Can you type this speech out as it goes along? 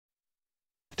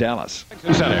Dallas.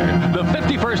 Center, the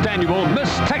 51st annual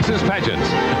Miss Texas Pageant,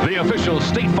 the official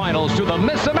state finals to the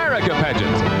Miss America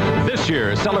Pageant. This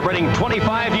year, celebrating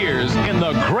 25 years in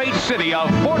the great city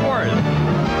of Fort Worth.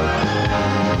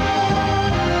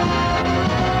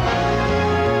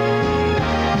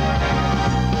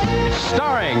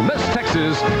 Starring Miss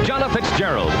Texas, Jonna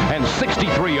Fitzgerald, and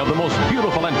 63 of the most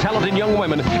beautiful and talented young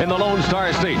women in the Lone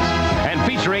Star States. And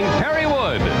featuring Perry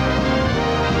Wood,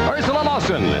 Ursula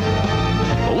Lawson,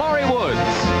 Laurie Woods,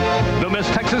 the Miss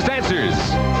Texas Dancers,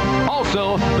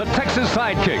 also the Texas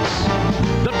Sidekicks,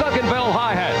 the Duncanville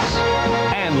Hi-Hats,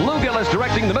 and Lou Gillis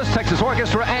directing the Miss Texas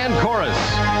Orchestra and Chorus.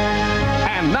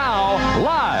 And now,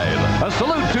 live, a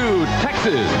salute to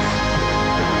Texas.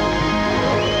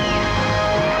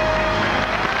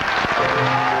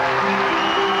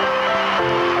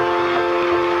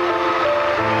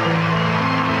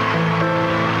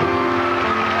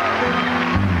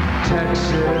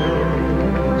 Texas,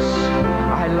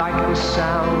 I like the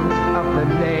sound of the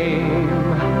name,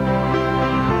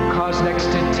 'cause next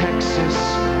to Texas,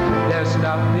 there's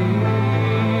nothing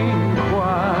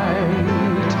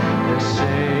quite the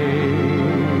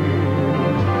same.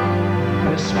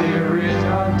 The spirit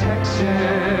of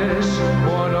Texas,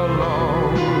 born a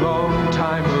long, long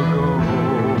time ago.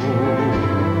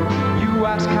 You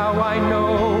ask how I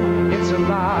know, it's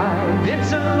alive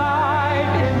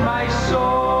in my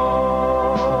soul.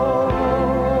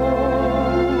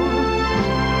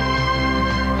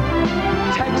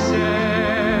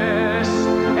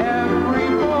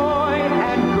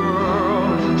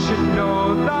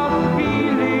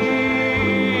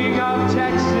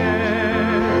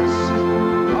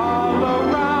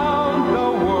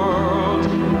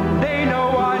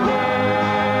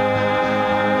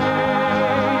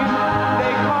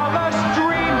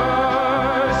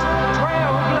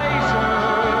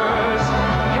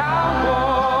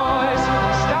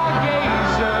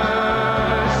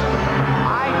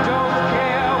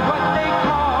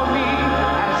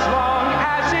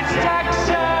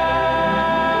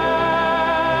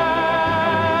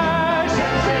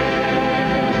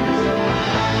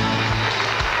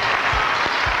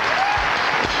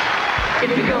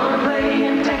 If you're gonna play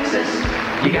in Texas,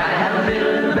 you gotta have a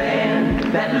fiddle in the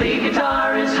band. That lead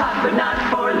guitar is hot, but not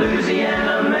for a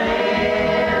Louisiana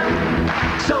man.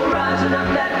 So rising up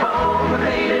that bow, we're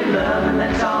made in love, and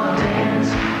let's all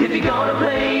dance. If you're gonna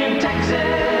play in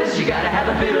Texas, you gotta have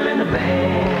a fiddle in the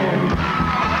band.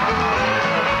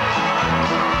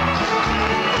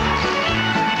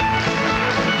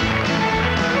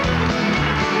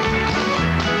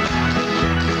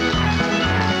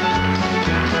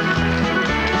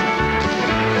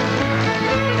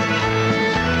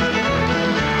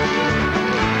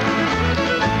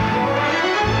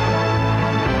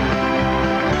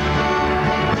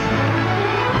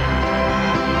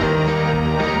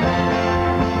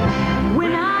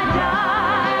 When I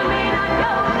die, may not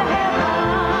go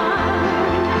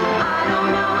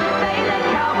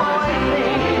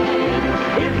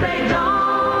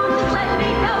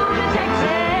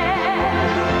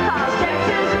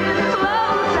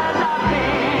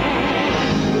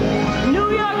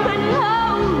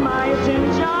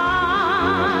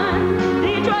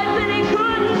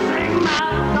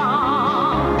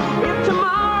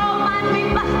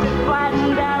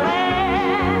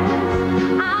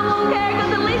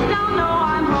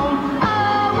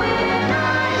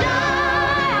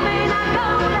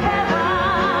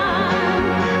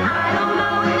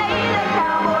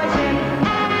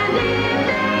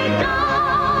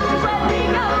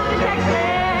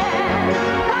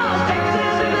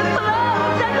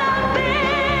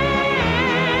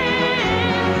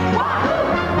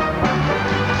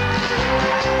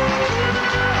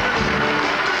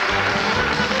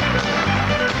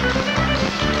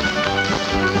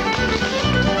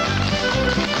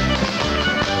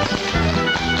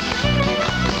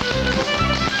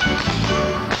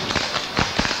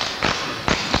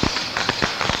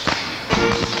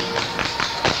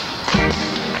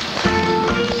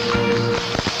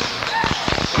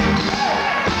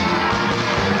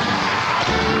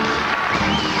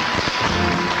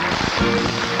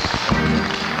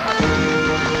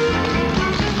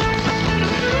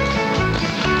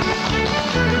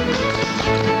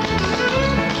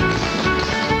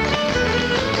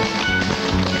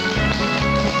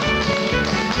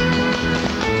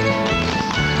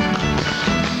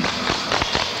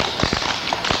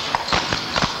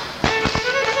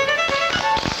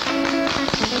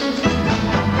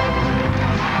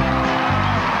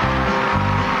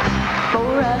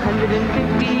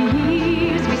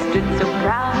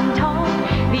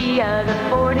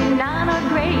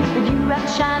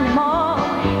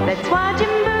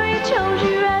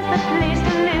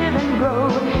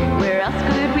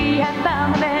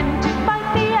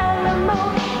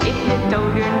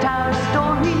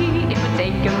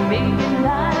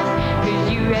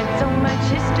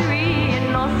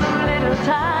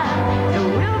time. So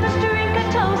we'll just drink a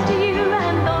toast to you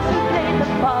and those who played the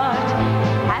part.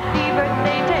 Happy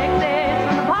birthday, Texas,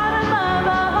 from the bottom of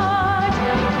our heart.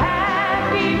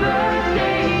 Happy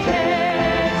birthday,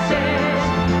 Texas.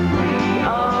 We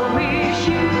all wish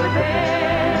you the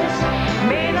best.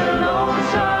 May the Lone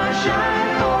Star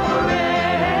shine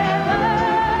forever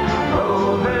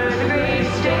over the great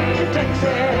state of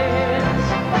Texas.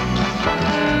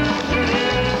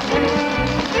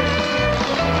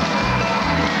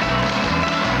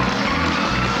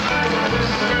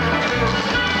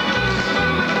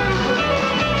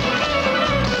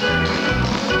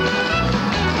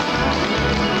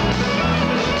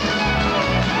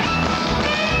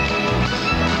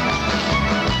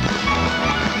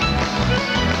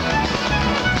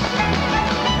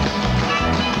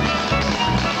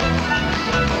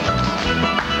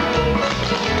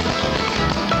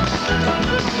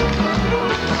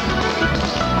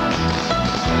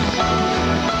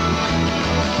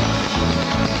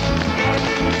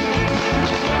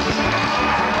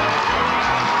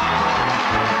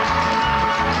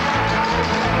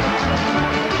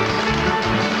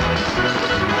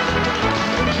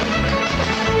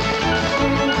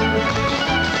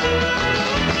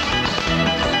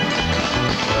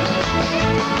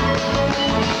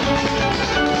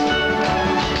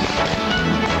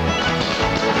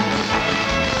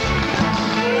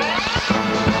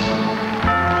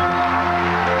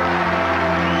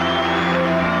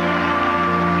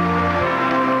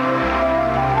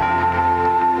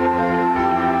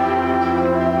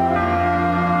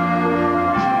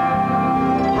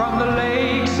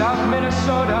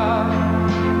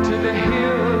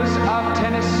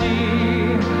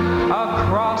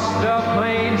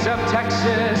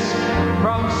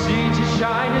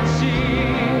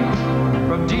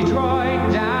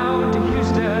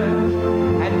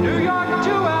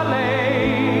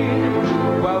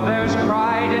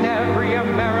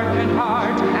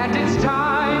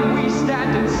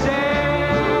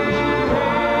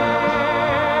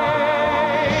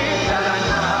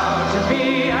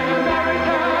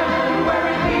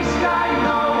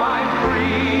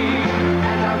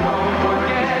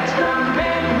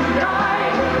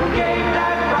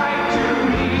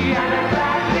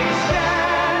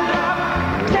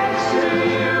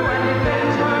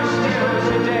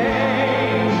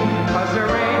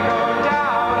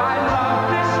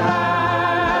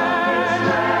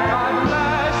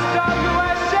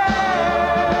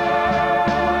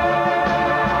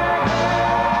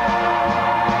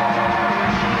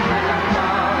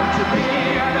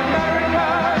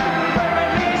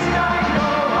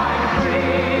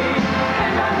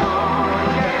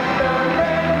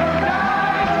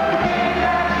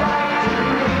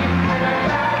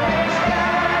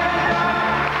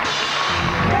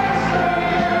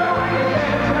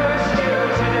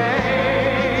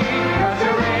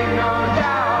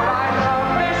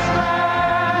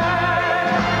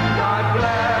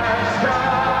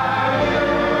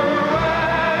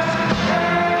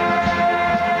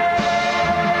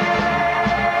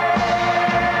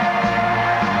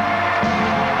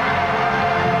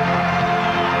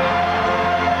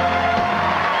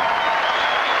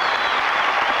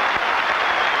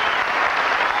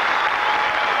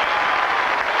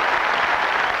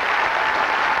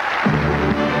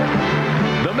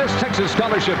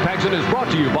 Scholarship Pageant is brought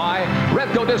to you by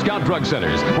Revco Discount Drug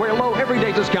Centers, where low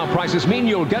everyday discount prices mean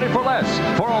you'll get it for less.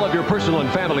 For all of your personal and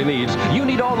family needs, you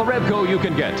need all the Revco you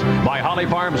can get. By Holly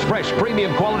Farms fresh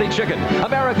premium quality chicken.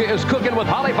 America is cooking with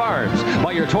Holly Farms.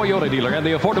 By your Toyota dealer and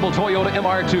the affordable Toyota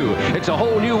MR2. It's a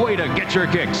whole new way to get your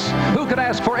kicks. Who could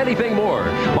ask for anything more?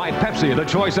 By Pepsi, the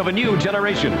choice of a new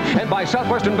generation. And by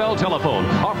Southwestern Bell Telephone,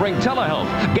 offering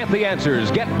telehealth. Get the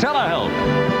answers. Get telehealth.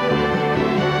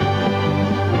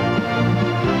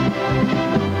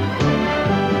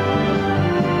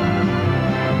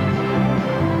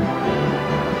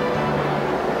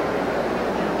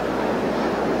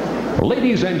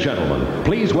 Ladies and gentlemen,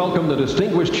 please welcome the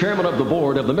distinguished chairman of the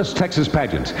board of the Miss Texas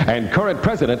Pageant and current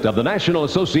president of the National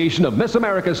Association of Miss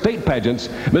America State Pageants,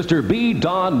 Mr. B.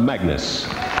 Don Magnus.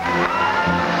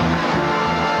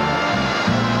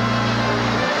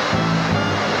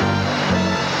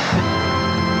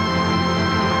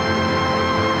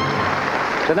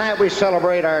 Tonight we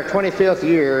celebrate our 25th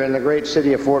year in the great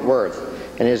city of Fort Worth.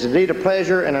 And it is indeed a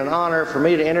pleasure and an honor for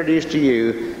me to introduce to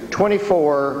you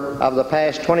 24 of the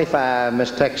past 25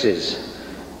 Miss Texas.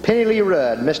 Penny Lee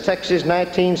Rudd, Miss Texas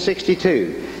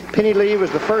 1962. Penny Lee was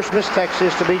the first Miss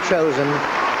Texas to be chosen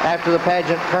after the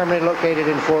pageant permanently located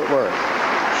in Fort Worth.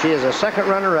 She is a second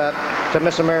runner-up to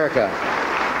Miss America.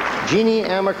 Jeannie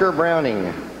Amaker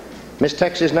Browning, Miss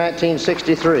Texas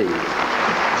 1963.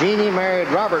 Jeannie married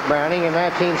Robert Browning in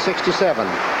 1967.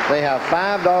 They have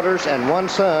 5 daughters and 1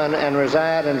 son and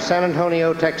reside in San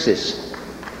Antonio, Texas.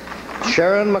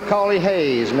 Sharon Macaulay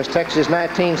Hayes, Miss Texas,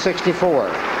 1964.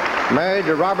 Married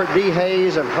to Robert D.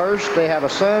 Hayes of Hearst. They have a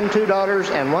son, 2 daughters,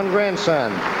 and 1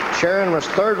 grandson. Sharon was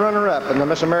 3rd runner-up in the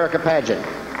Miss America pageant.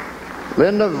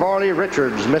 Linda Varley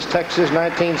Richards, Miss Texas,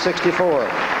 1964.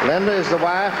 Linda is the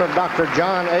wife of Dr.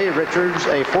 John A. Richards,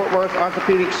 a Fort Worth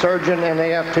orthopedic surgeon, and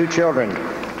they have 2 children.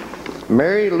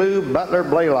 Mary Lou Butler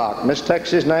Blaylock, Miss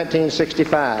Texas,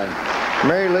 1965.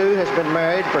 Mary Lou has been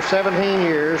married for 17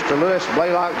 years to Louis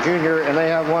Blaylock Jr., and they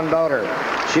have 1 daughter.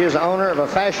 She is the owner of a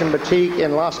fashion boutique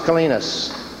in Las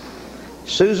Colinas.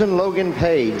 Susan Logan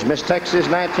Page, Miss Texas,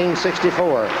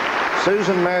 1964.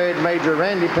 Susan married Major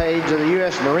Randy Page of the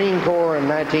U.S. Marine Corps in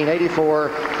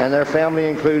 1984, and their family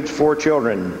includes 4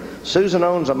 children. Susan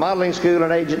owns a modeling school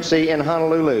and agency in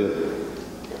Honolulu.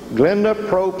 Glenda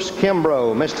Probst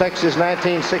Kimbrough, Miss Texas,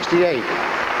 1968.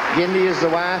 Gindi is the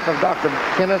wife of Dr.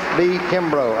 Kenneth B.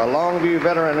 Kimbrough, a Longview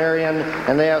veterinarian,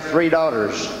 and they have 3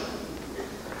 daughters.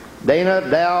 Dana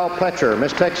Dow Pletcher,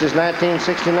 Miss Texas,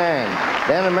 1969.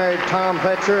 Dana married Tom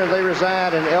Pletcher, and they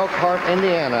reside in Elkhart,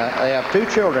 Indiana. They have 2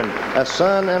 children, a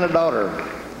son and a daughter.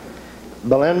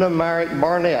 Belinda Myrick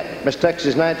Barnett, Miss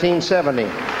Texas, 1970.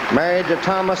 Married to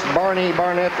Thomas Barney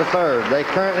Barnett III. They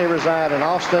currently reside in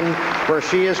Austin, where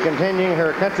she is continuing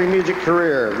her country music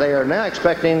career. They are now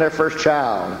expecting their first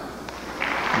child.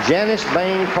 Janice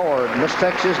Bain Cord, Miss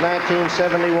Texas,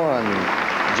 1971.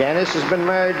 Janice has been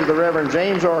married to the Reverend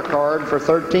James R. Card for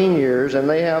 13 years, and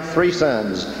they have 3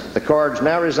 sons. The Cards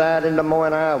now reside in Des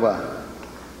Moines, Iowa.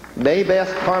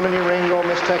 Daybeth Harmony Ringel,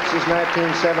 Miss Texas,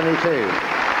 1972.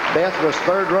 Beth was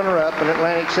 3rd runner-up in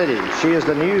Atlantic City. She is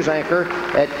the news anchor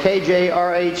at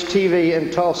KJRH-TV in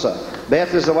Tulsa.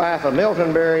 Beth is the wife of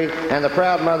Milton Berry and the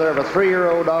proud mother of a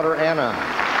 3-year-old daughter, Anna.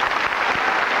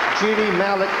 Judy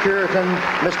Malik Curitan,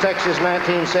 Miss Texas,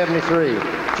 1973.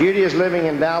 Judy is living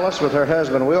in Dallas with her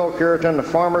husband, Will Curitan, the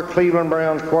former Cleveland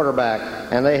Browns quarterback,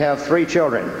 and they have 3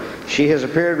 children. She has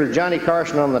appeared with Johnny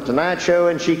Carson on The Tonight Show,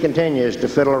 and she continues to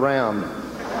fiddle around.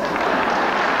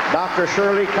 Dr.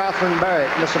 Shirley Catherine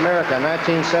Barrett, Miss America,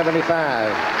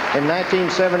 1975. In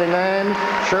 1979,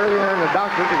 Shirley earned a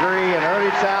doctorate degree in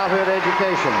early childhood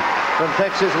education from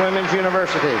Texas Women's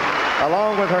University.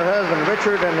 Along with her husband,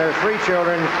 Richard, and their 3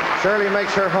 children, Shirley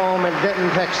makes her home in Denton,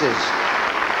 Texas.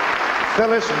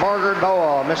 Phyllis Barger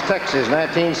Doyle, Miss Texas,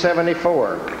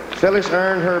 1974. Phyllis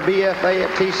earned her BFA at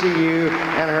TCU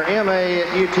and her MA at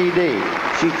UTD.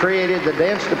 She created the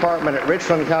dance department at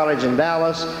Richland College in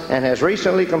Dallas and has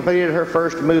recently completed her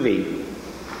first movie.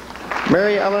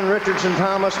 Mary Ellen Richardson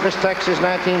Thomas, Miss Texas,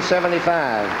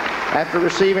 1975. After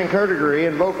receiving her degree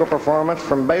in vocal performance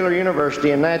from Baylor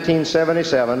University in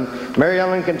 1977, Mary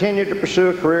Ellen continued to pursue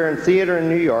a career in theater in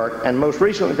New York and most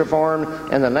recently performed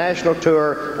in the national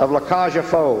tour of La Cage aux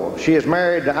Folles. She is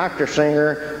married to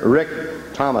actor-singer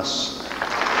Rick Thomas.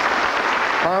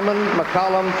 Carmen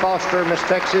McCollum Foster, Miss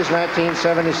Texas,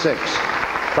 1976.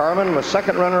 Carmen was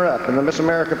 2nd runner-up in the Miss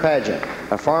America pageant.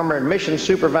 A former admissions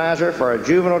supervisor for a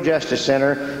juvenile justice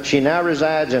center, she now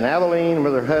resides in Abilene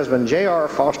with her husband J.R.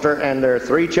 Foster and their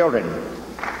 3 children.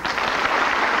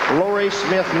 Lori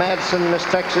Smith Madsen, Miss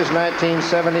Texas,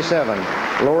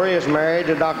 1977. Lori is married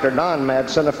to Dr. Don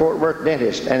Madsen, a Fort Worth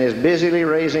dentist, and is busily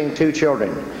raising 2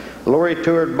 children. Lori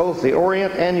toured both the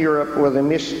Orient and Europe with the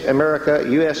Miss America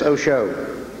USO show.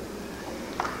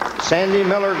 Sandy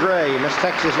Miller Gray, Miss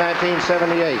Texas,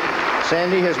 1978.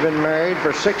 Sandy has been married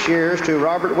for 6 years to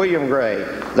Robert William Gray.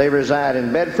 They reside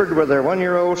in Bedford with their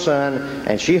 1-year-old son,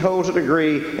 and she holds a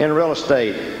degree in real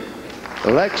estate.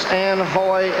 Lex Ann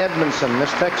Hoy Edmondson,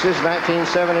 Miss Texas,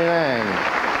 1979.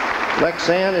 Lex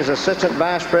Ann is Assistant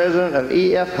Vice President of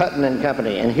E.F. Hutton &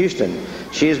 Company in Houston.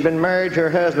 She has been married to her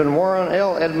husband, Warren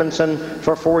L. Edmondson,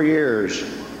 for 4 years.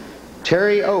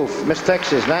 Terry Oaf, Miss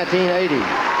Texas, 1980.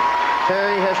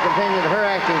 Terry has continued her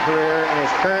acting career and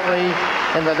is currently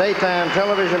in the daytime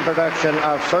television production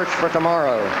of Search for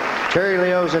Tomorrow. Terry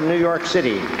lives in New York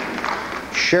City.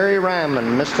 Sherry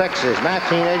Ryman, Miss Texas,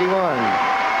 1981.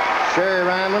 Sherry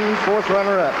Ryman, 4th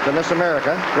runner-up to Miss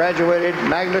America, graduated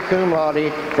magna cum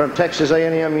laude from Texas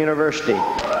A&M University.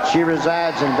 She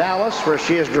resides in Dallas, where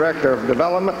she is Director of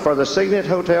Development for the Signet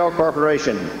Hotel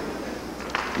Corporation.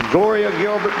 Gloria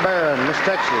Gilbert Barron, Miss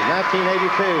Texas,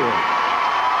 1982.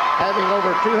 Having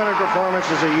over 200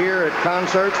 performances a year at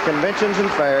concerts, conventions,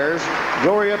 and fairs,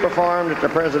 Gloria performed at the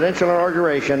presidential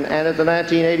inauguration and at the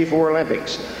 1984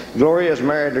 Olympics. Gloria is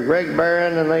married to Greg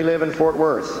Barron, and they live in Fort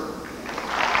Worth.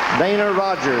 Dana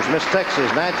Rogers, Miss Texas,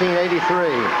 1983.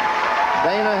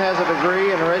 Dana has a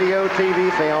degree in radio,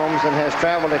 TV, films, and has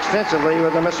traveled extensively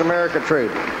with the Miss America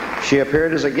troupe. She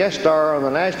appeared as a guest star on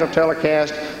the national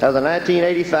telecast of the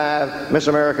 1985 Miss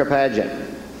America pageant.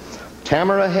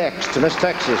 Tamara Hex to Miss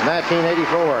Texas,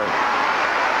 1984.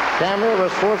 Tamara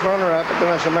was fourth runner-up at the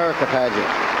Miss America pageant.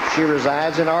 She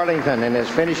resides in Arlington and is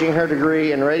finishing her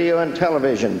degree in radio and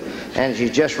television, and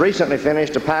she's just recently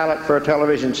finished a pilot for a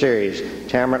television series.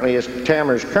 Tamara is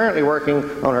currently working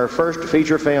on her first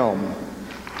feature film.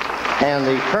 And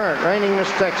the current reigning Miss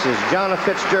Texas, Jonna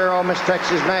Fitzgerald, Miss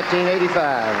Texas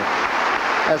 1985.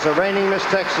 As the reigning Miss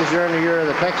Texas during the year of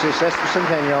the Texas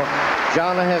Sesquicentennial,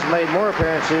 Jonna has made more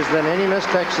appearances than any Miss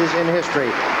Texas in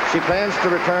history. She plans to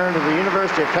return to the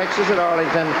University of Texas at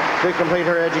Arlington to complete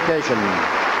her education.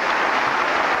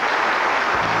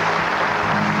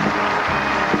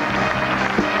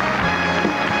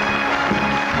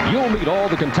 You'll meet all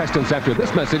the contestants after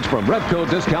this message from Revco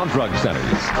Discount Drug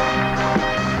Centers.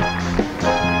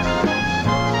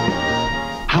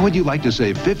 How would you like to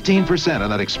save 15% on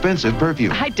that expensive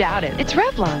perfume? I doubt it. It's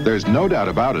Revlon. There's no doubt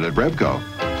about it at Revco.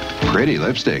 Pretty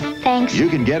lipstick. Thanks. You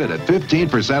can get it at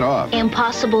 15% off.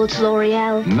 Impossible, it's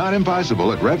L'Oreal. Not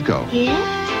impossible at Revco.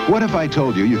 Yeah? What if I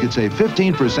told you you could save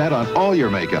 15% on all your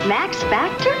makeup? Max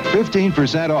Factor?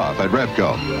 15% off at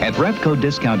Revco. At Revco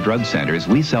Discount Drug Centers,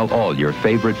 we sell all your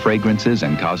favorite fragrances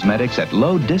and cosmetics at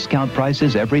low discount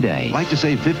prices every day. Like to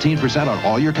save 15% on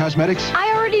all your cosmetics?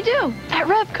 I already do at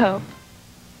Revco.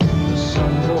 The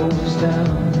sun goes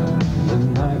down, the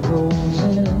night rolls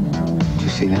in. Did you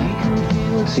see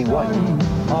that? See what?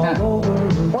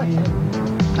 What?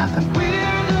 Nothing.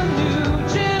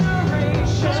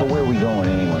 So where are we going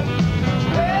anyway?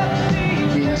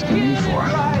 What are you asking me for?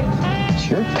 It's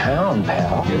your town,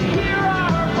 pal.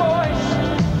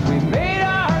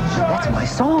 That's my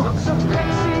song.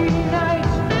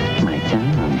 My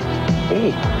town.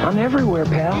 Hey, I'm everywhere,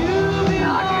 pal.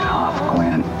 Knock it off,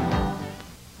 Gwen.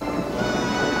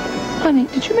 Honey,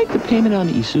 did you make the payment on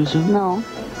the Isuzu? No.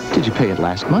 Did you pay it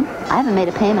last month? I haven't made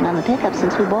a payment on the pickup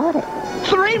since we bought it.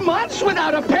 3 months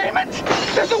without a payment?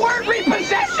 Does the word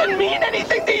repossession mean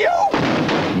anything to you?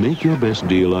 Make your best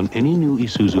deal on any new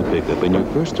Isuzu pickup, and your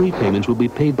first 3 payments will be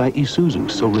paid by Isuzu,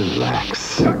 so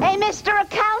relax. Hey, Mr.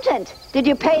 Accountant, did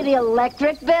you pay the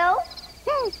electric bill?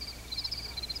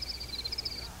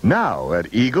 Now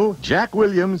at Eagle, Jack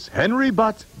Williams, Henry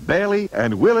Butt, Bailey,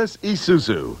 and Willis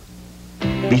Isuzu.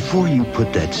 Before you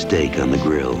put that steak on the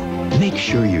grill, make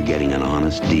sure you're getting an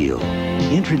honest deal.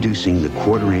 Introducing the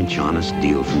quarter-inch honest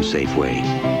deal from Safeway.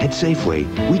 At Safeway,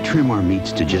 we trim our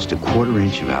meats to just a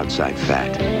quarter-inch of outside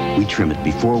fat. We trim it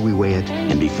before we weigh it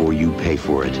and before you pay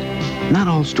for it. Not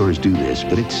all stores do this,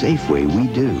 but at Safeway we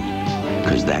do.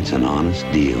 Because that's an honest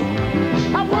deal.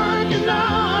 I want an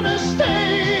honest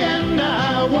day and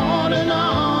I want an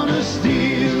honest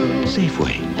deal.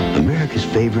 Safeway, America's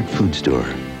favorite food store.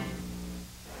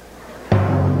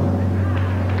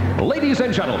 Ladies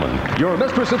and gentlemen, your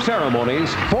mistress of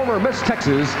ceremonies, former Miss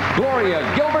Texas, Gloria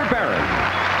Gilbert Barron.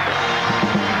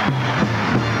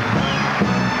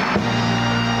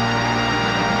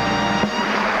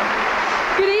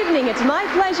 Good evening. It's my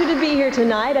pleasure to be here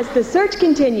tonight as the search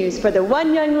continues for the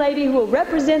one young lady who will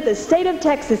represent the state of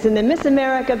Texas in the Miss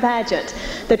America pageant.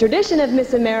 The tradition of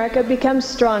Miss America becomes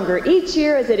stronger each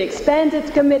year as it expands its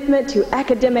commitment to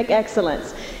academic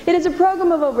excellence. It is a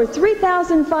program of over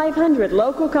 3,500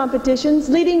 local competitions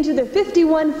leading to the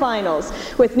 51 finals,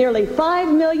 with nearly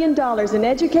 $5 million in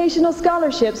educational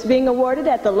scholarships being awarded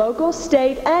at the local,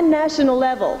 state, and national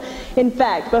level. In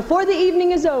fact, before the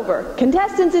evening is over,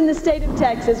 contestants in the state of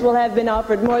Texas will have been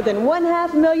offered more than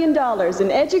 $500,000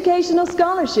 in educational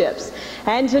scholarships.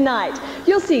 And tonight,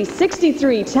 you'll see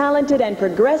 63 talented and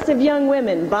progressive young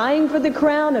women vying for the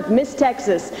crown of Miss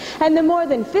Texas and the more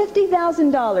than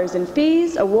 $50,000 in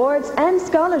fees, awards, and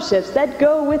scholarships that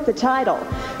go with the title.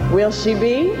 Will she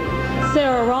be?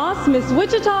 Sarah Ross, Miss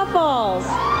Wichita Falls.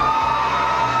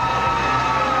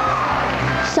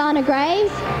 Shauna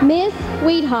Graves, Miss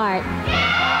Wheatheart.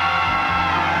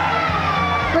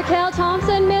 Raquel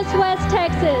Thompson, Miss West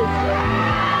Texas.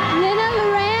 Lena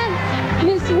Lawrence,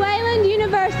 Miss Wayland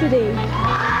University.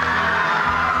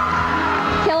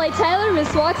 Kelly Taylor, Miss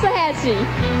Waxahachie.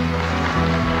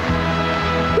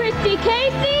 Christy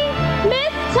Casey,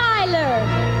 Miss Tyler.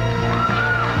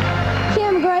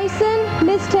 Kim Grayson,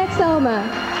 Miss Texoma.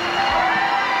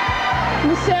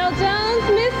 Michelle Jones,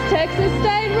 Miss Texas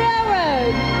State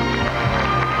Railroad.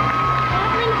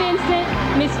 Catherine Vincent,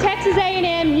 Miss Texas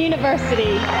A&M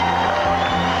University.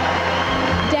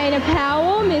 Dana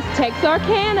Powell, Miss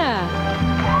Texarkana.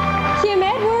 Kim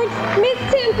Edwards, Miss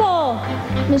Temple.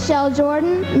 Michelle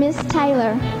Jordan, Miss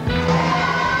Taylor.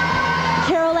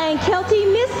 Carol Ann Kelty,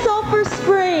 Miss Sulphur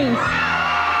Springs.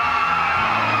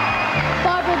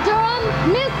 Barbara Durham,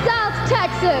 Miss South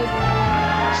Texas.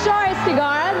 Shari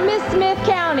Segarra, Miss Smith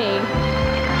County.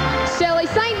 Shelley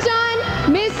St.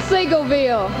 John, Miss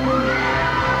Seagoville.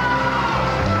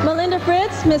 Melinda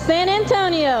Fritz, Miss San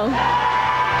Antonio.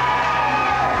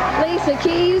 Lisa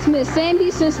Keys, Miss Sam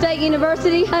Houston State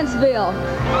University, Huntsville.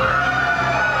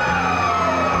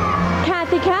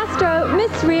 Kathy Castro,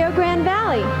 Miss Rio Grande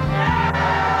Valley.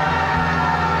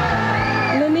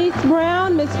 Lenise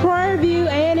Brown, Miss Prairie View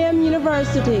A&M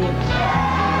University.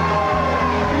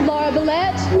 Laura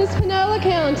Billette, Miss Panola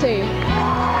County.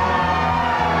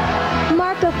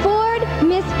 Martha Ford,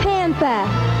 Miss Panther.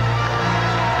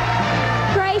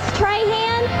 Grace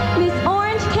Trahan, Miss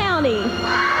Orange County.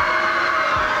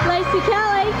 Lacey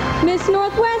Kelly, Miss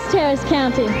Northwest Harris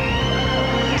County.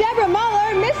 Deborah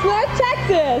Muller, Miss North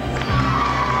Texas.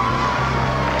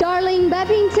 Darlene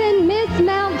Buffington, Miss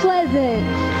Mount Pleasant.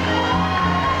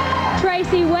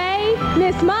 Tracy Way,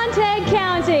 Miss Montague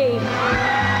County.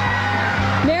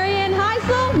 Marianne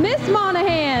Heisel, Miss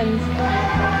Monahans.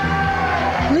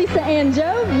 Lisa Ann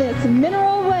Jobe, Miss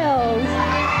Mineral Wells.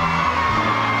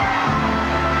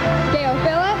 Gail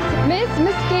Phillips, Miss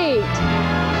Mesquite.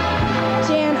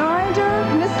 Jan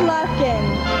Oranger, Miss Lufkin.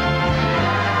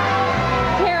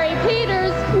 Carrie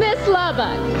Peters, Miss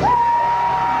Lubbock.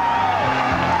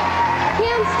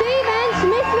 Kim Stevens,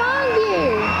 Miss Longview.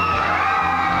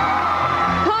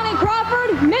 Connie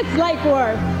Crawford, Miss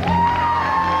Lakeworth.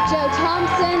 Joe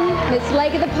Thompson, Miss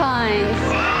Lake of the Pines.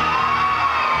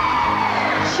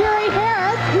 Sherry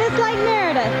Harris, Miss Lake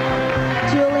Meredith.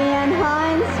 Julianne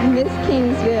Hines, Miss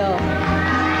Kingsville.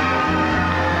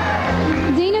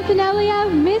 Dina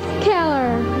Finolio, Miss Keller.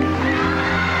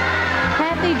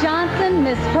 Kathy Johnson,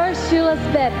 Miss Hirschula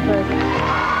Bedford.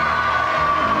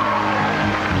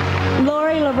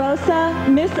 Lori LaRosa,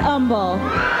 Miss Humble.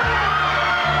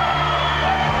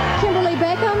 Kimberly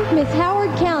Beckham, Miss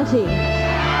Howard County.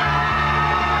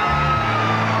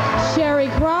 Sherry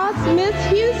Cross, Miss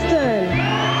Houston.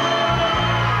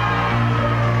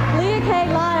 Leah K.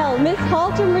 Lyle, Miss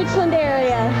Halton, Richland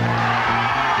area.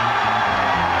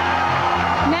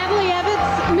 Natalie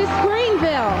Evans, Miss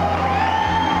Greenville.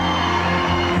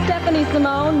 Stephanie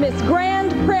Simone, Miss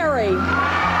Grand Prairie.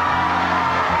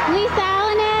 Lisa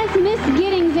Allenez, Miss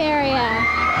Giddings area.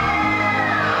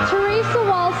 Teresa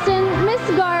Walston, Miss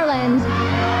Garland.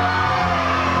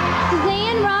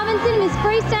 Suzanne Robinson, Miss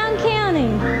Freestone County.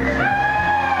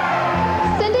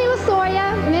 Cindy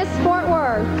Lasoria, Miss Fort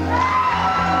Worth.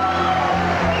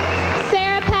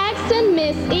 Sarah Paxton,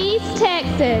 Miss East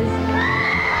Texas.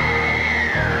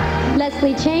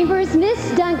 Leslie Chambers, Miss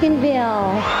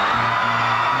Duncanville.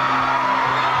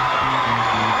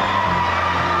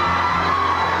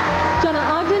 Jenna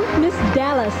Ogden, Miss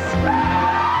Dallas.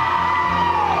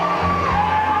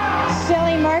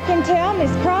 Shelley Marcantel,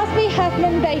 Miss Crosby,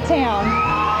 Huffman, Baytown.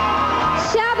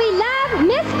 Shelby Love,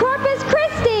 Miss Corpus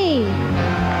Christi.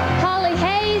 Holly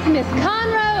Hayes, Miss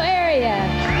Conroe area.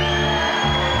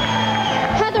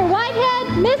 Heather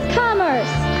Whitehead, Miss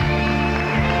Commerce.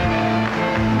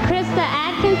 Krista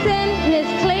Atkinson, Miss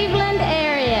Cleveland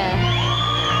area.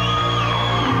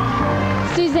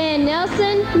 Suzanne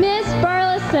Nelson, Miss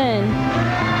Burleson.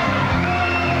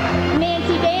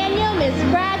 Nancy Daniel, Miss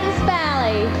Brazos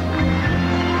Valley.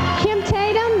 Kim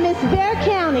Tatum, Miss Bear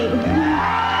County.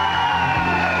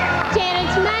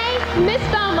 Janet May, Miss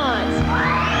Beaumont.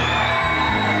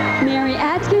 Mary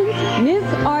Atkins, Miss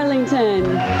Arlington.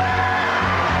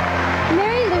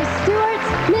 Mary Lou Stewart,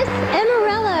 Miss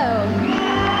Amarillo.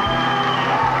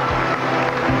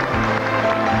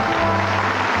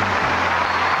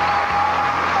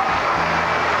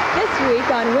 This week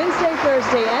on Wednesday,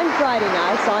 Thursday, and Friday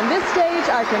nights on this stage,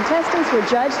 our contestants were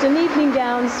judged in evening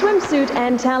gowns, swimsuit,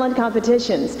 and talent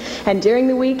competitions. And during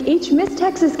the week, each Miss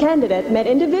Texas candidate met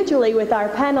individually with our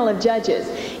panel of judges.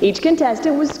 Each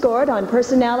contestant was scored on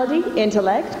personality,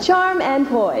 intellect, charm, and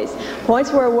poise.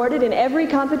 Points were awarded in every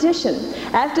competition.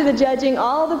 After the judging,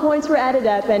 all the points were added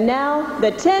up, and now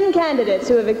the 10 candidates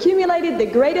who have accumulated the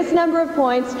greatest number of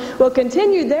points will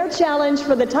continue their challenge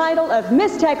for the title of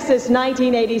Miss Texas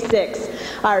 1986.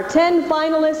 Our 10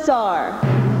 finalists are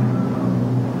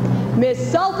Miss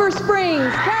Sulphur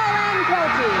Springs, Carol Ann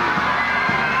Kelty.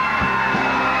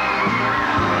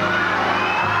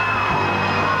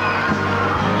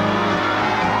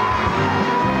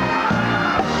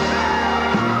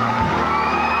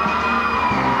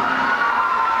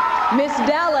 Miss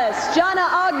Dallas, Jonna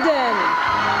Ogden.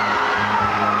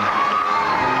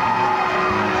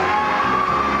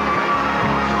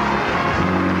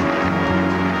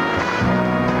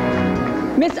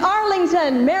 Miss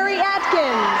Arlington, Mary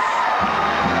Atkins.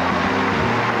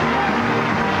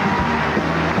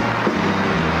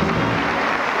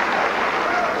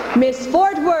 Miss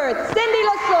Fort Worth, Cindy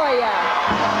LaSoya.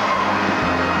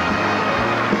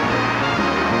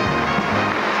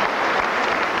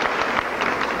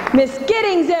 Miss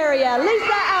Giddings area,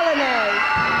 Lisa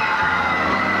Alanes.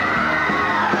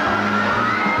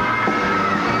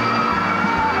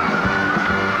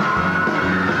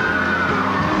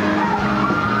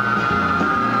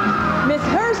 Miss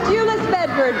Hurst Euless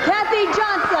Bedford, Kathy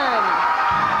Johnson.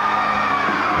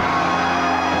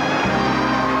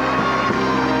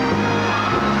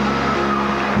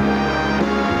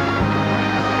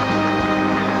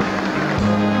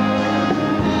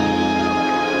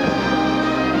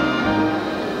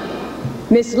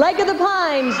 Miss Lake of the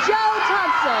Pines, Joe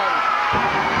Thompson.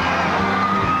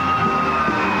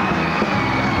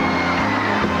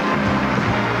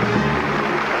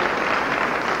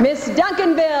 Miss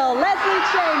Duncanville, Leslie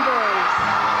Chambers.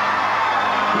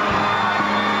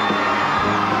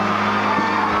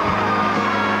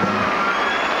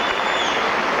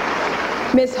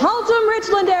 Miss Haltom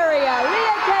Richland area,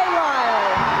 Leah K. Lyle.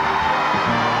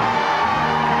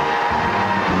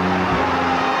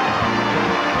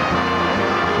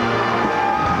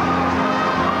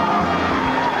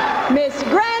 Miss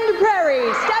Grand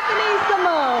Prairie, Stephanie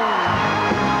Simone.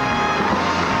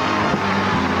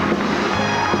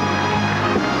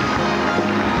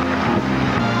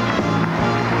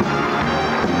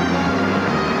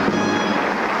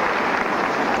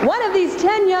 One of these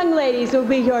 10 young ladies will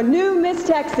be your new Miss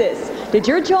Texas. Did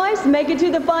your choice make it to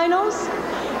the finals?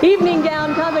 Evening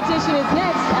gown competition is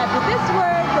next after this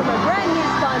word from a brand new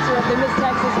sponsor of the Miss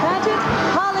Texas pageant,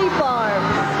 Holly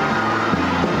Farms.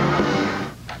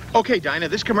 Okay, Dinah,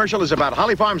 this commercial is about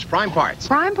Holly Farms Prime Parts.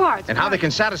 Prime Parts. And how they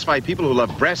can satisfy people who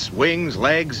love breasts, wings,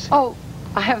 legs. Oh,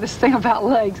 I have this thing about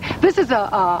legs. This is a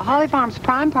Holly Farms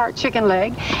Prime Part chicken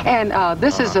leg, and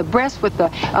this is a breast with the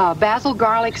basil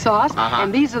garlic sauce,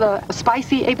 and these are the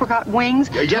spicy apricot wings.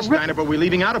 Yes, Dinah, but we're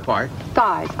leaving out a part.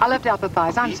 Thighs. I left out the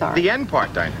thighs. I'm sorry. The end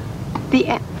part, Dinah. The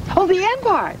end. Oh, the end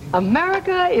part.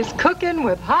 America is cooking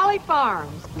with Holly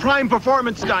Farms. Prime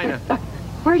performance, Dinah.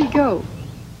 Where'd he go?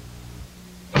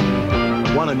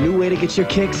 Want a new way to get your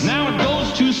kicks? Now it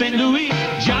goes to St. Louis,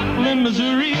 Joplin,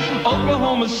 Missouri,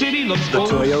 Oklahoma City. Let's The go.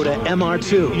 Toyota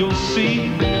MR2. You'll see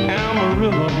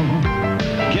Amarillo,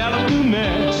 Gallup, New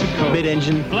Mexico.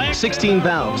 Mid-engine, 16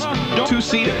 valves,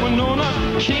 2-seater.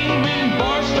 Kingman,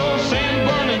 Barstow, San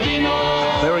Bernardino.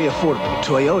 Very affordable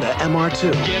Toyota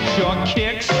MR2. Get your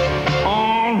kicks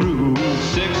on Route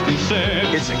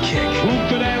 66. It's a kick. Who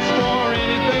could ask for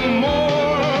anything more?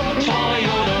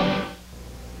 Toyota.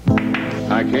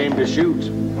 I came to shoot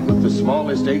with the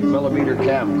smallest 8mm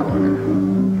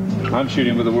camcorder. I'm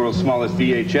shooting with the world's smallest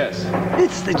VHS.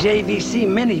 It's the JVC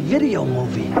mini video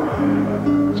movie.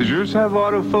 Does yours have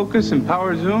autofocus and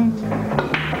power zoom?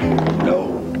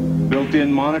 No.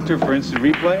 Built-in monitor for instant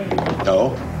replay?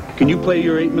 No. Can you play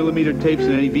your 8mm tapes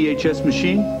in any VHS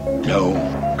machine? No.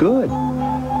 Good.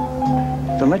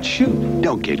 Then let's shoot.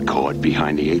 Don't get caught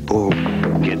behind the 8 ball.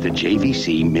 Get the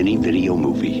JVC mini video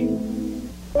movie.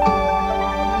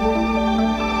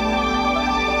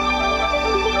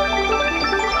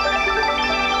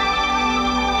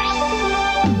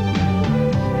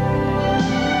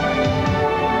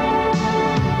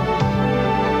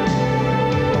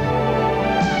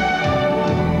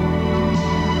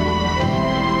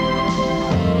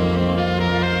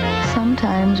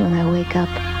 Sometimes when I wake up,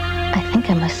 I think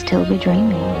I must still be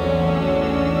dreaming.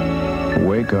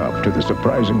 Wake up to the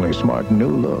surprisingly smart new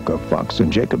look of Fox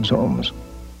and Jacobs Homes.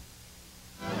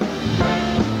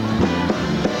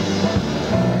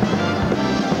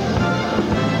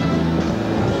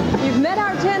 You've met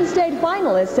our 10 state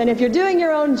finalists, and if you're doing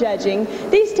your own judging,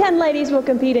 these 10 ladies will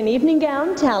compete in evening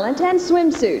gown, talent, and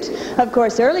swimsuit. Of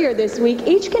course, earlier this week,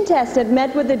 each contestant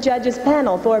met with the judges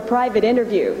panel for a private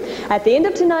interview. At the end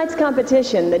of tonight's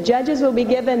competition, the judges will be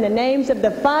given the names of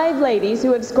the 5 ladies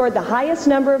who have scored the highest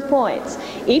number of points.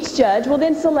 Each judge will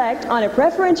then select on a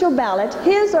preferential ballot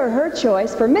his or her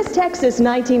choice for Miss Texas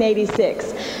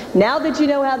 1986. Now that you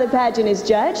know how the pageant is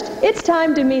judged, it's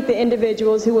time to meet the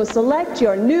individuals who will select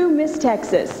your new Miss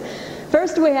Texas.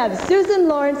 First, we have Susan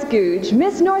Lawrence Googe,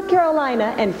 Miss North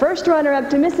Carolina and first runner-up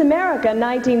to Miss America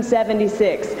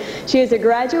 1976. She is a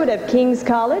graduate of King's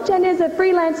College and is a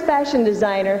freelance fashion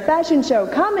designer, fashion show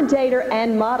commentator,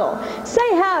 and model.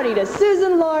 Say howdy to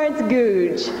Susan Lawrence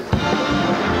Googe.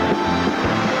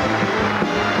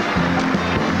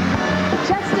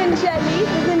 Justin Chetney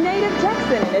is a native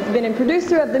Texan and has been been a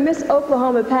producer of the Miss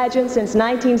Oklahoma pageant since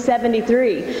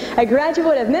 1973. A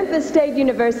graduate of Memphis State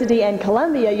University and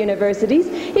Columbia Universities,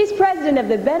 he's president of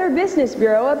the Better Business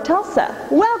Bureau of Tulsa.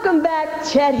 Welcome back,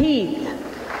 Chet Heath.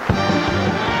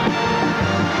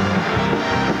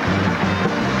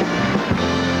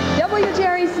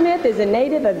 Jerry Smith is a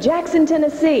native of Jackson,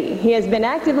 Tennessee. He has been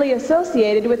actively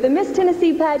associated with the Miss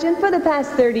Tennessee pageant for the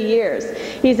past 30 years.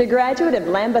 He's a graduate of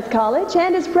Lambeth College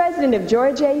and is president of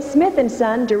George A. Smith &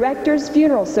 Son Directors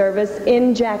Funeral Service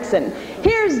in Jackson.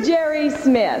 Here's Jerry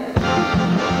Smith.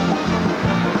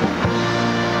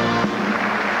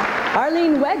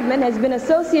 Arlene Wegman has been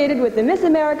associated with the Miss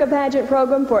America pageant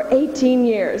program for 18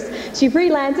 years. She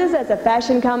freelances as a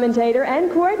fashion commentator and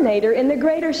coordinator in the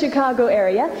greater Chicago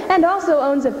area and also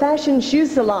owns a fashion shoe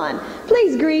salon.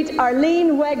 Please greet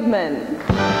Arlene Wegman.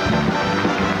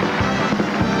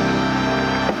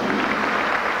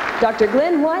 Dr.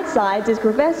 Glenn Whitesides is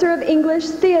professor of English,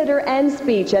 theater, and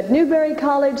speech at Newberry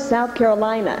College, South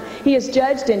Carolina. He is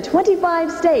judged in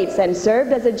 25 states and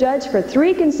served as a judge for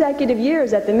 3 consecutive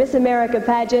years at the Miss America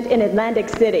pageant in Atlantic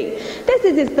City. This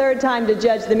is his 3rd time to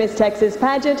judge the Miss Texas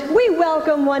pageant. We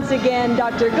welcome once again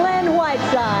Dr. Glenn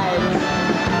Whitesides.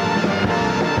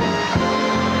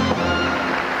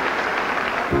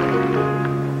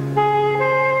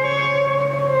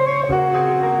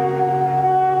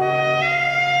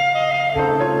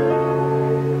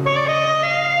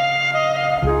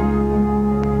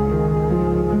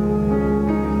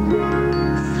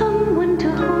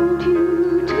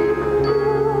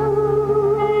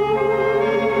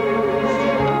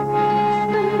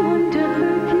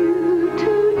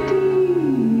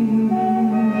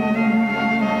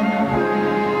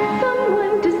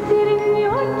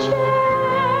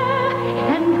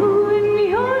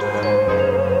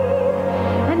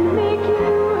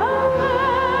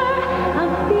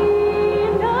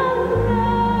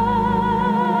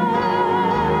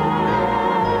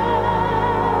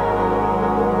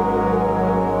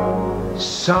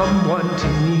 Someone to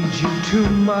need you too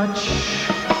much,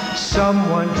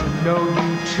 someone to know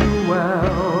you too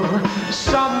well,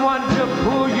 someone to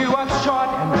pull you up short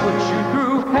and put you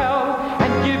through hell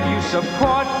and give you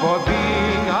support for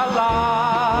being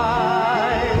alive,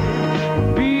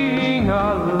 being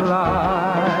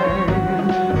alive.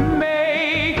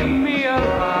 Make me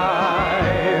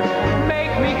alive,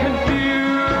 make me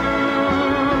confused,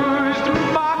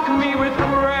 mock me with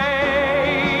praise.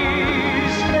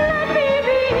 Let me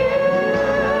be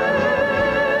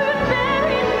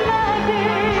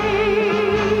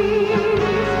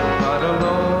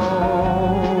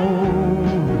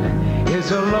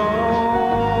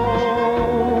alone,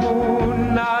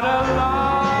 not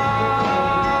alive.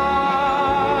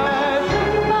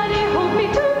 Somebody hold me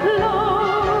too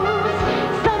close,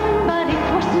 somebody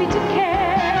force me to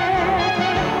care,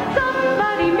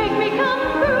 somebody make me come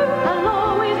through. I'll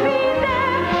always be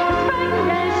there, as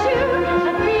frightened as you,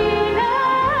 of being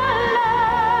alive,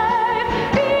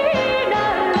 being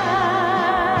alive,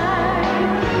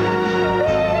 being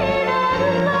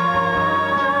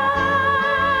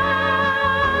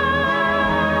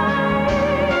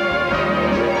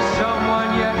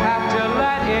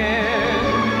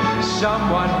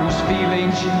someone whose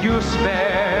feelings you'll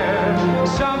spare,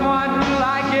 someone who,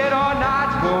 like it or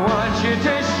not, will want you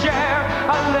to share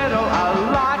a little, a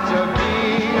lot of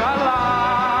being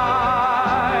alive.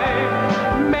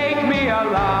 Make me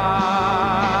alive.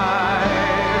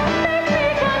 Make me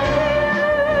confused,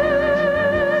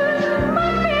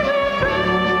 mock me with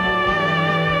praise.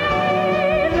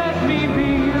 Let me be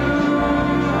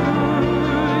used,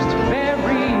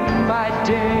 vary my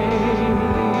days.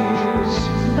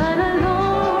 But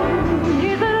alone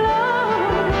is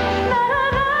alone, not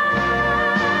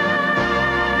alive.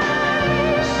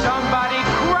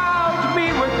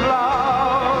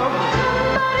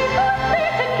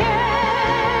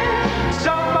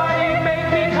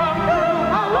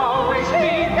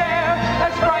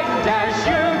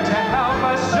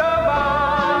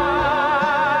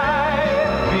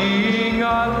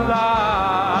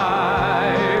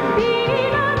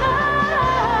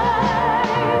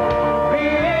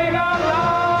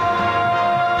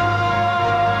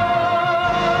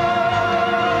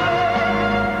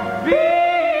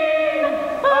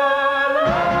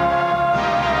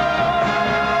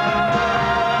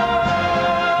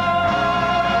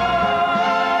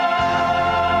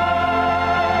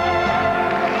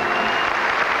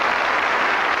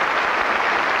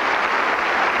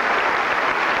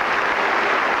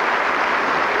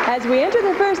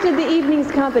 of the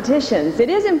evening's competitions, it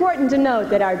is important to note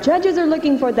that our judges are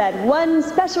looking for that one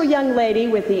special young lady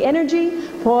with the energy,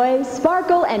 poise,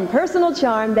 sparkle, and personal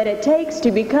charm that it takes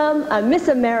to become a Miss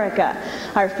America.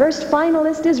 Our first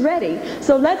finalist is ready,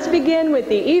 so let's begin with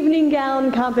the evening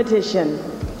gown competition.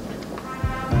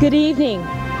 Good evening.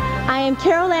 I am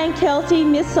Carol Ann Kelty,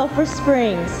 Miss Sulphur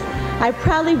Springs. I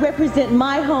proudly represent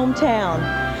my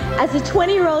hometown. As a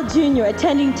 20-year-old junior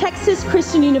attending Texas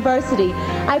Christian University,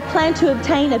 I plan to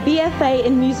obtain a BFA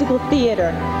in musical theater.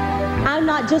 I'm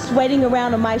not just waiting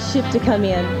around on my shift to come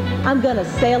in. I'm going to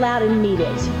sail out and meet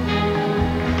it.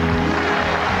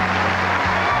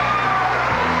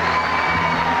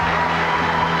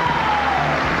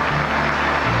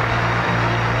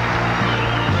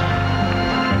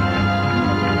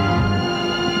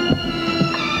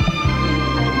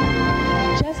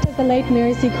 The late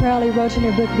Mary C. Crowley wrote in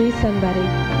her book, Be Somebody.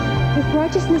 If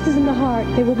righteousness is in the heart,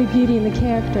 there will be beauty in the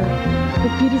character.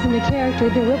 If beauty is in the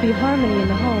character, there will be harmony in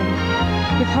the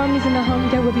home. If harmony is in the home,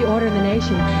 there will be order in the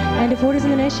nation. And if order is in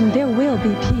the nation, there will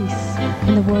be peace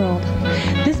in the world.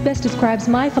 This best describes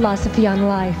my philosophy on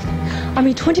life. I'm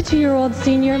a 22-year-old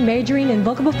senior majoring in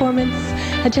vocal performance,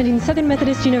 attending Southern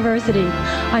Methodist University.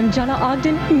 I'm Jonna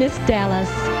Ogden, Miss Dallas.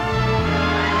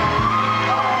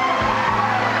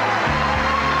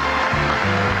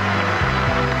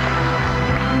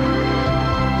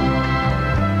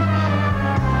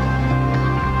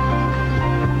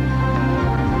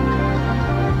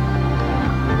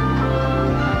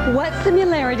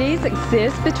 Similarities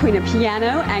exist between a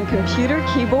piano and computer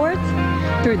keyboards.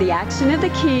 Through the action of the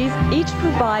keys, each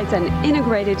provides an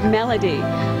integrated melody.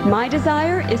 My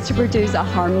desire is to produce a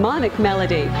harmonic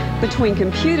melody between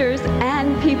computers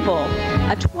and people.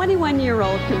 A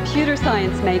 21-year-old computer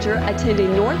science major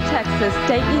attending North Texas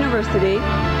State University,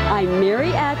 I'm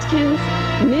Mary Atkins,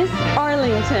 Miss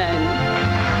Arlington.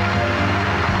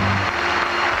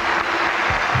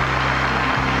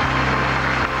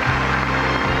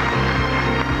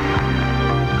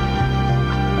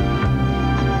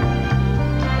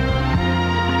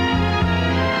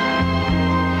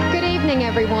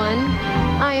 Everyone.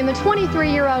 I am a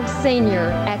 23-year-old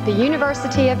senior at the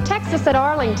University of Texas at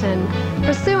Arlington,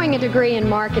 pursuing a degree in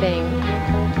marketing.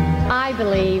 I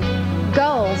believe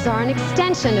goals are an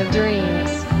extension of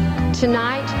dreams.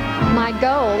 Tonight, my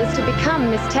goal is to become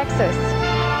Miss Texas.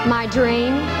 My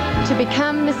dream, to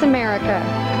become Miss America.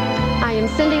 I am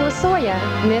Cindy Lasoya,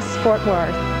 Miss Fort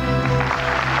Worth.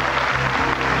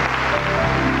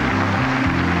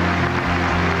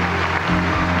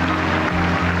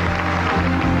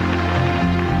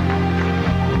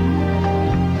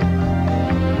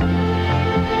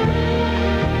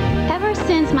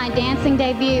 My dancing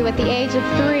debut at the age of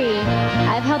 3,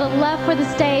 I've held a love for the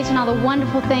stage and all the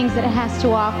wonderful things that it has to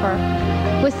offer.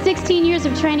 With 16 years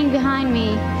of training behind me,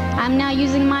 I'm now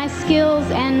using my skills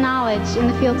and knowledge in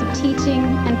the fields of teaching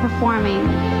and performing.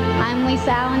 I'm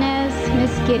Lisa Allenez,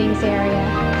 Miss Giddings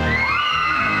area.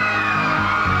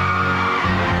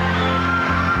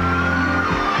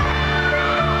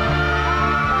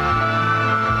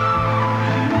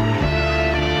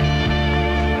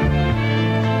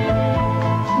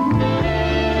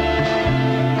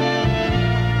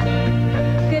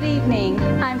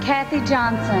 Kathy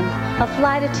Johnson, a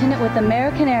flight attendant with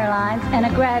American Airlines and a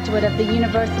graduate of the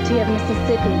University of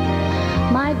Mississippi.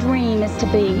 My dream is to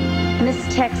be Miss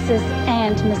Texas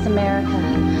and Miss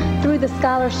America. Through the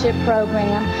scholarship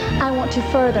program, I want to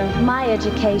further my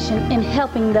education in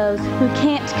helping those who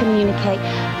can't communicate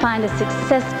find a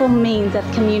successful means of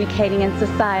communicating in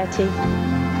society.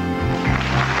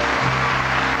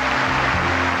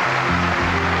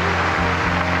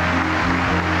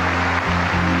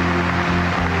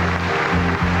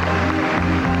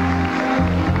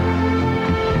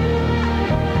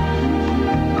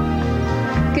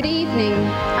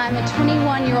 I'm a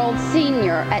 21-year-old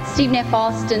senior at Stephen F.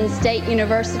 Austin State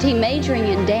University, majoring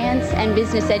in dance and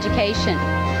business education.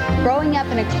 Growing up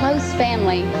in a close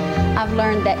family, I've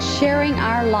learned that sharing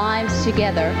our lives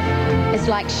together is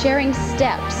like sharing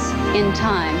steps in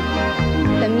time.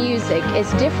 The music is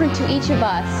different to each of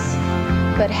us,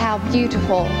 but how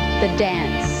beautiful the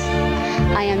dance.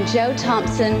 I am Jo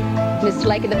Thompson, Miss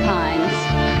Lake of the Pines.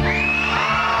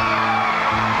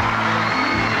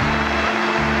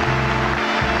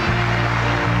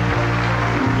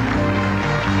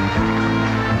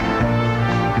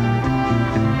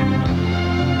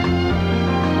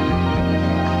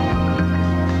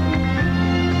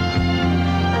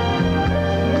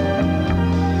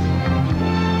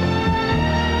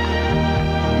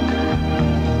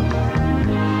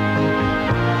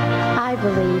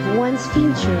 One's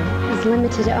future is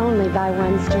limited only by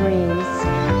one's dreams.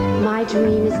 My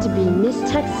dream is to be Miss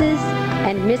Texas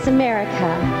and Miss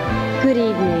America. Good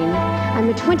evening. I'm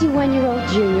a 21-year-old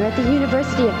junior at the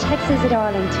University of Texas at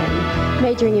Arlington,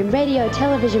 majoring in radio,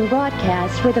 television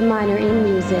broadcast with a minor in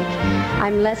music.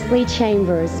 I'm Leslie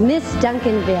Chambers, Miss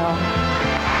Duncanville.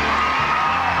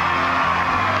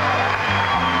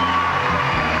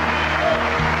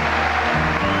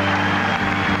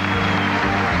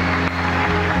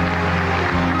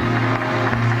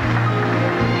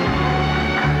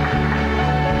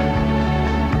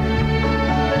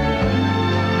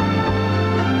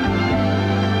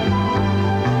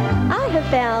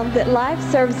 Found that life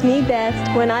serves me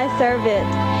best when I serve it.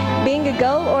 Being a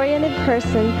goal-oriented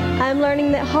person, I'm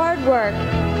learning that hard work,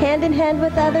 hand in hand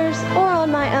with others or on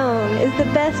my own, is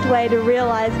the best way to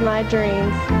realize my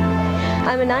dreams.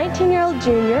 I'm a 19-year-old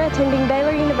junior attending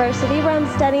Baylor University where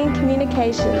I'm studying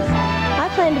communications. I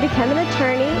plan to become an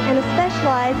attorney and to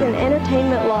specialize in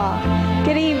entertainment law.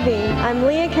 Good evening. I'm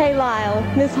Leah K. Lyle,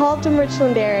 Miss Haltom,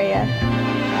 Richland area.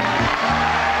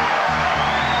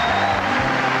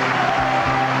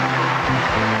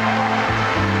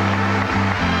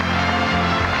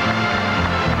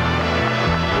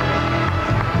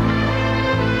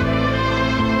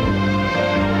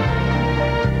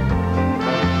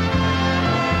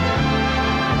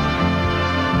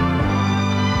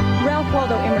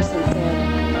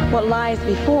 What lies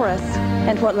before us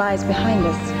and what lies behind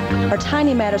us are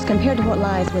tiny matters compared to what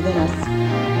lies within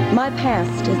us. My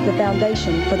past is the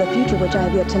foundation for the future which I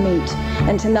have yet to meet,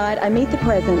 and tonight I meet the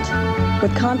present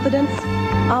with confidence,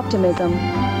 optimism,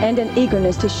 and an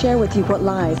eagerness to share with you what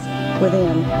lies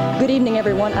within. Good evening,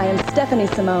 everyone. I am Stephanie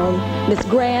Simone, Miss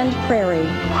Grand Prairie.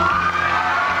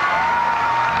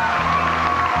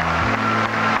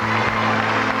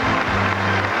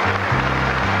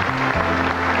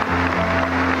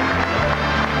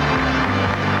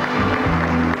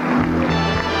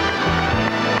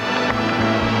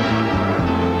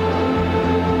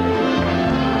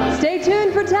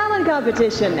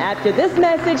 Competition after this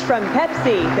message from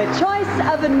Pepsi, the choice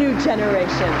of a new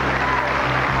generation.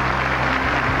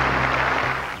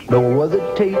 No other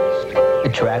taste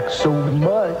attracts so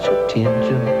much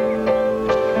attention.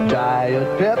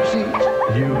 Diet Pepsi,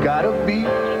 you gotta be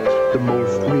the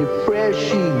most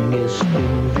refreshingest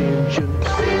invention.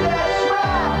 See that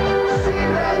smile, see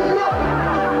that look.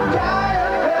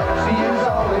 Diet Pepsi is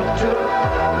all it took.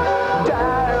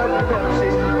 Diet Pepsi,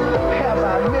 have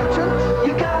I mentioned?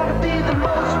 You gotta be the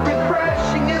most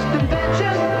refreshingest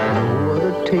invention. No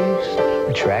other taste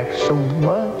attracts so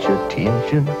much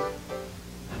attention.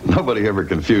 Nobody ever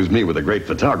confused me with a great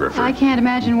photographer. I can't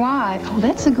imagine why. Oh,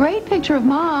 that's a great picture of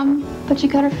Mom, but you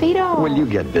cut her feet off. Will you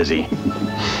get busy?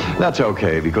 That's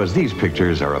okay, because these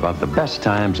pictures are about the best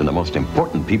times and the most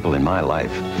important people in my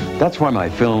life. That's why my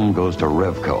film goes to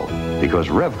Revco, because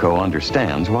Revco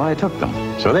understands why I took them.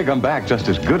 So they come back just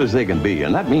as good as they can be,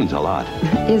 and that means a lot.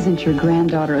 Isn't your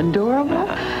granddaughter adorable?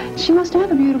 She must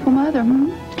have a beautiful mother,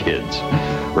 Kids.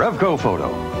 Revco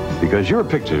Photo, because your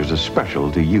pictures are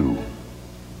special to you.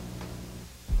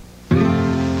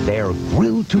 They're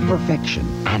grilled to perfection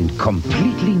and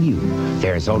completely new.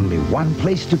 There's only one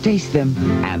place to taste them,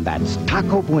 and that's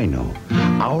Taco Bueno.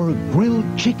 Our grilled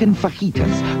chicken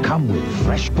fajitas come with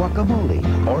fresh guacamole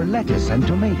or lettuce and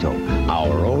tomato,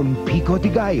 our own pico de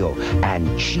gallo,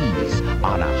 and cheese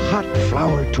on a hot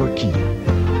flour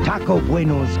tortilla. Taco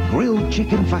Bueno's grilled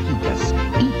chicken fajitas,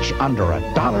 each under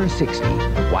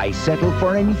 $1.60. Why settle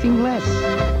for anything less?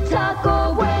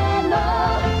 Taco Bueno.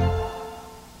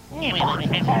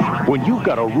 When you've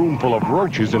got a room full of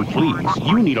roaches and fleas,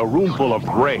 you need a room full of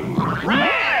Raid.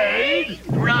 Raid!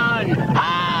 Run!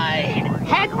 Hide!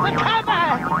 Head for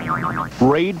cover!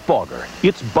 Raid Fogger.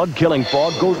 Its bug-killing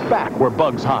fog goes back where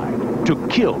bugs hide to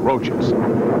kill roaches.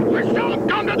 We're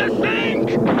soaked under the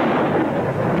sink!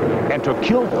 And to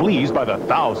kill fleas by the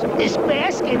thousands. This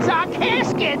basket's our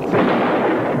casket!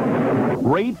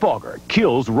 Raid Fogger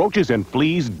kills roaches and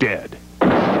fleas dead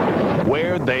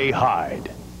where they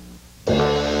hide.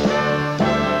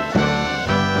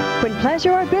 When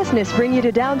pleasure or business bring you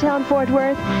to downtown Fort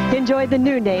Worth, enjoy the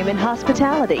new name in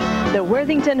hospitality, the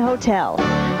Worthington Hotel.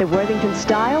 The Worthington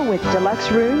style with deluxe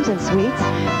rooms and suites,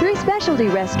 3 specialty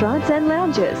restaurants and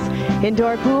lounges,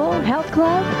 indoor pool, health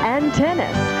club, and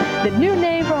tennis. The new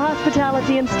name for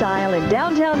hospitality and style in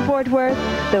downtown Fort Worth,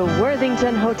 the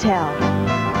Worthington Hotel.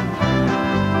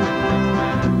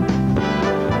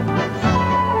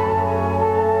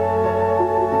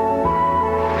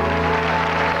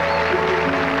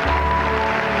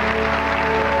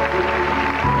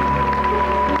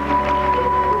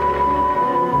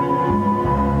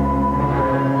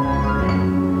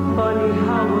 Funny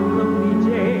how a lonely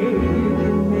day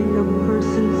can make a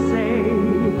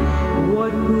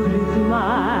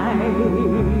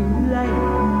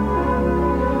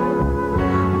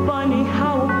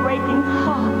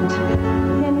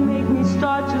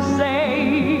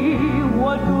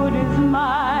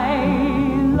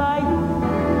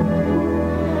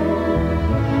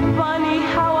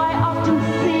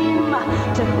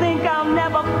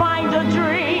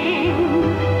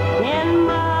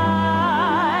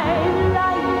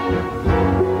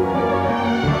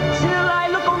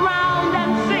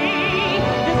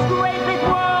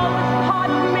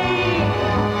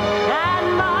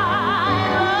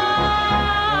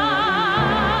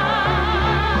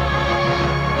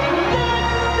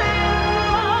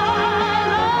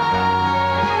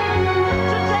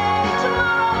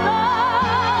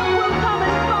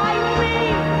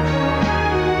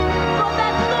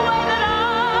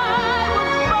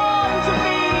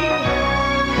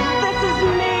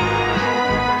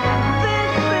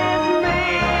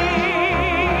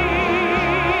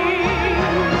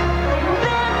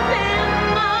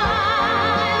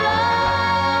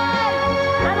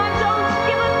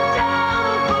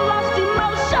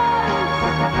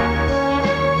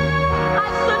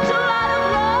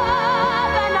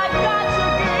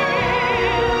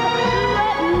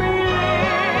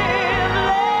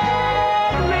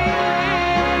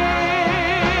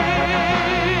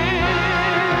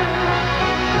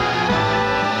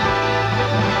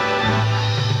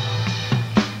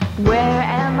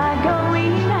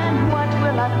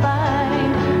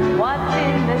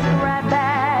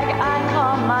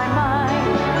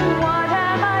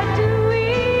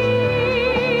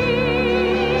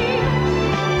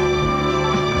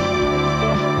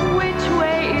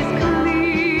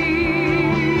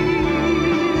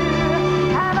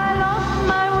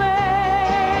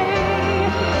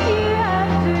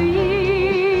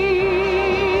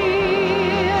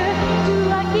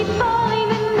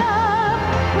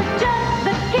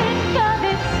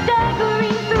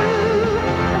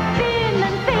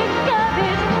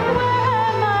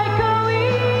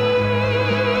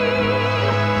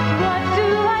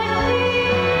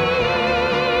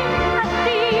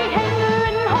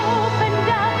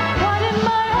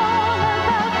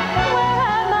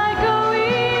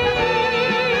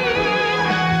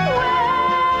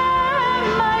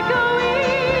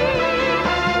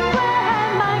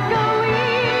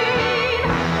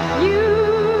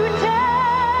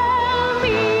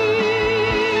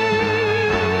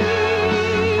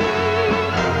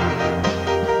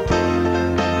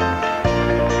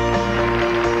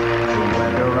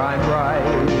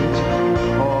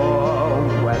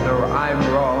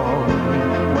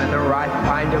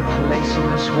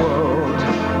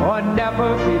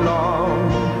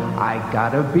belong. I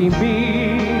gotta be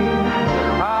me.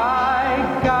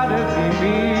 I gotta be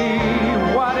me.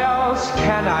 What else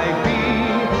can I be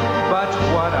but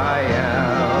what I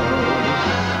am?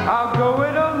 I'll go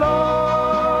it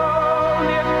alone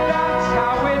if that's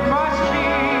how it must be.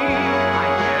 I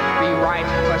can't be right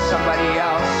for somebody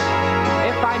else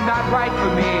if I'm not right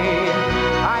for me.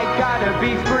 I gotta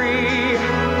be free,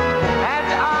 and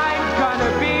I'm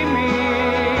gonna be me,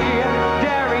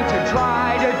 daring to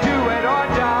try to do it or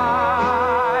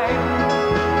die.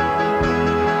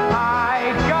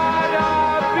 I gotta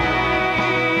be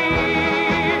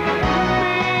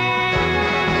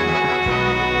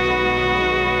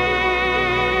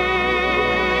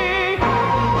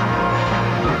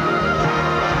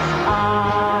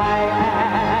I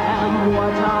am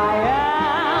what I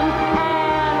am,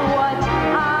 and what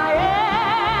I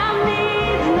am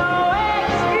needs no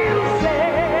excuses.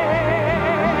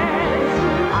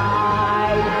 I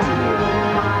deal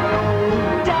my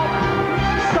own deck,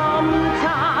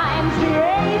 sometimes the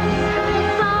ace,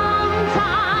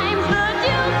 sometimes the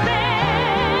deuces.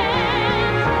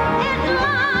 It's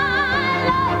my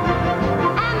life,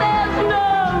 and there's no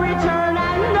return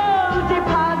and no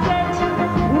deposit.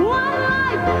 One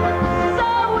life, so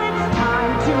it's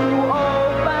time to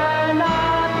open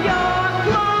up your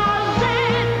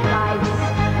closet. Life's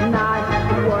not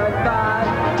worth a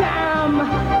damn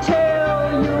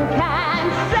till you can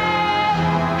say,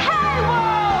 hey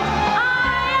world,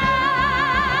 I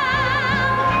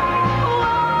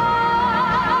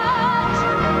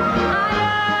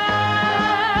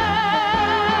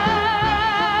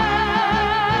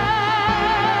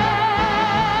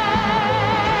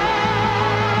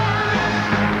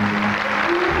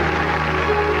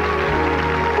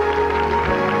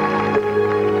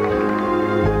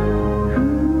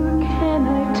can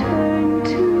I turn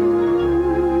to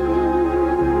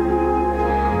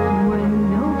when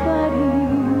nobody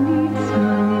needs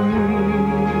me?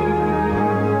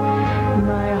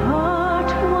 My heart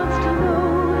wants to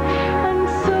know, and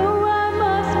so I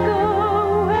must go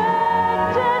where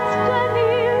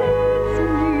destiny leads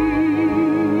me.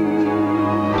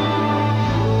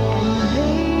 And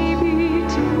maybe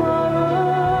tomorrow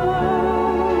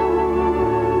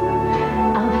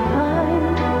I'll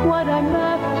find what I'm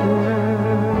after.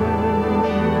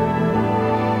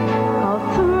 I'll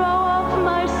throw off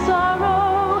my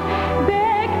sorrow,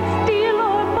 beg, steal,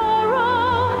 or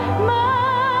borrow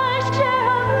my share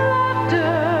of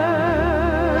laughter.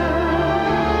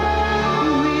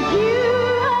 With you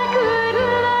I could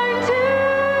learn to,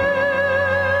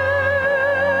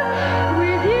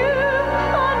 with you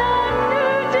on a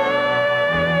new day.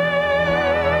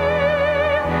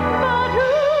 But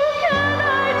who can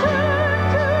I turn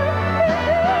to?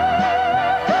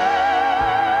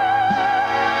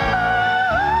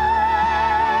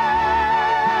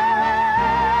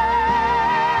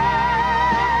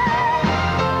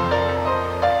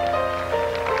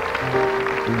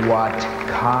 What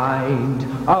kind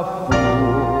of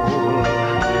fool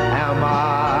am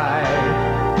I?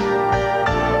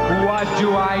 What do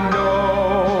I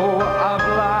know of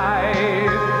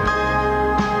life?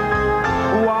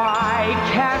 Why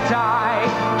can't I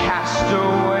cast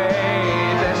away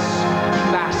this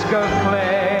mask of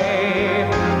clay?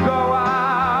 Go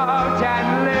out and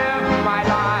live my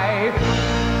life.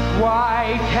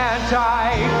 Why can't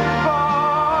I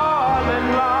fall in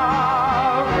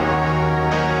love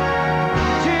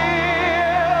till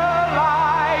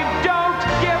I don't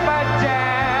give a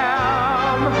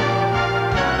damn?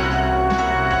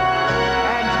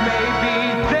 And maybe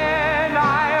then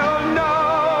I'll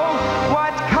know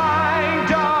what kind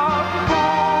of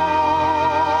fool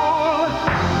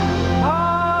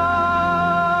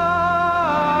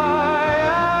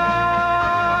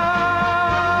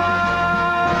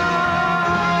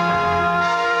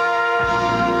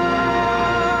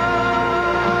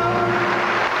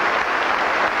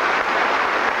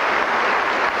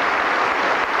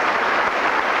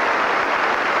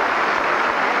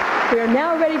We are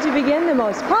now ready to begin the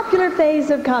most popular phase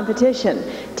of competition.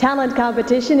 Talent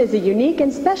competition is a unique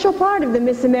and special part of the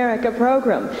Miss America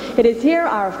program. It is here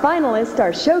our finalists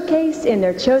are showcased in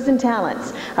their chosen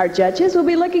talents. Our judges will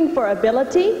be looking for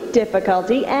ability,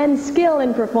 difficulty, and skill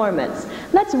in performance.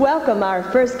 Let's welcome our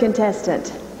first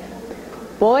contestant.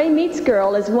 Boy Meets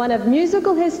Girl is one of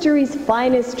musical history's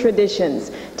finest traditions.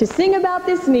 To sing about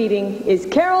this meeting is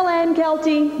Carol Ann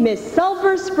Kelty, Miss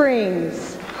Sulphur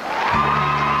Springs.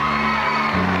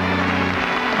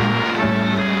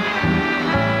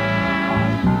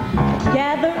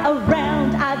 Gather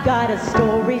around, I've got a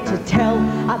story to tell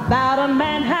about a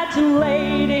Manhattan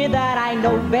lady that I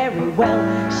know very well.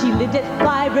 She lived at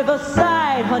 5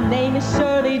 Riverside. Her name is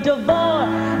Shirley DeVore,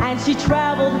 and she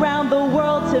traveled round the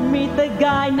world to meet the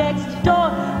guy next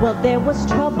door. Well, there was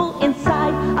trouble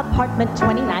inside apartment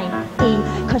 29E,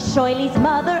 'cause Shirley's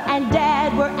mother and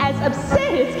dad were as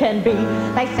upset as can be.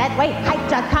 They said, we hate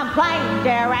to complain,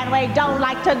 dear, and we don't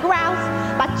like to grouse,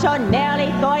 but you're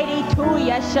nearly 32,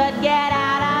 you should get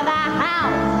out of the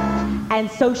house. And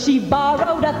so she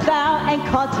borrowed a thou and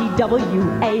called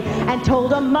TWA and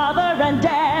told her mother and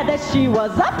dad that she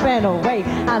was up and away.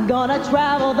 I'm gonna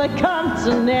travel the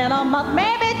continent a month,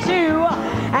 maybe 2,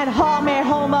 and haul me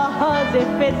home a huzz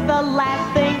if it's the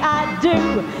last thing I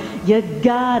do. You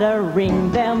gotta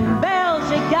ring them bells,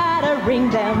 you gotta ring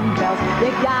them bells,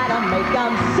 you gotta make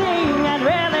them sing and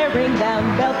really ring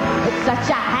them bells. It's such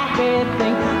a happy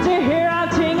thing to hear them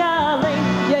ting-a-ling.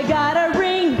 You gotta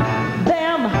ring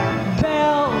them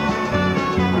bells.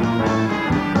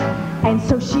 And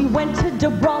so she went to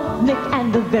Dubrovnik,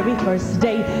 and the very first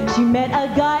day she met a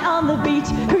guy on the beach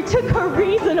who took her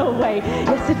reason away.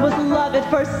 Yes, it was love at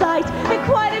first sight and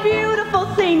quite a beautiful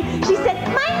scene. She said,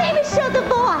 my name is Shirley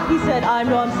DeVore. He said, I'm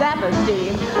Norm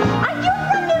Saperstein. Are you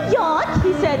from New York?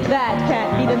 He said, that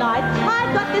can't be denied.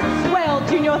 I've got this swell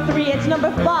Junior 3, it's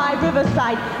number 5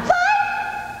 Riverside.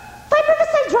 5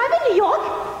 Riverside Drive in New York?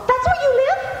 That's where you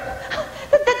live?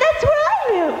 That's where I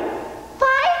live.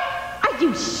 5? Are you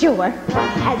sure?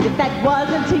 As if that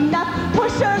wasn't enough, poor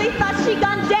Shirley thought she'd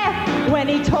gone deaf when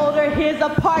he told her his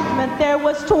apartment there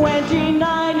was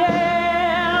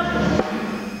 29F.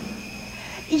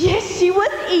 Yes, she was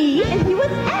E and he was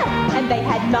F, and they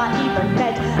had not even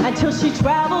met until she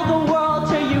traveled the world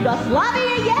to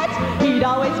Yugoslavia yet. He'd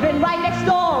always been right next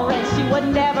door, and she would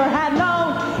never have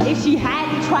known. If she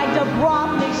hadn't tried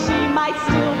Dubrovnik, she might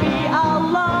still be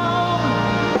alone.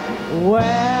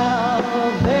 Well,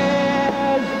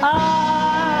 there's a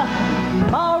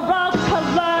moral to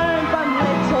learn from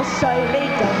little Shirley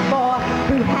DeVore,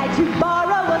 who had to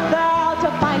borrow a thou to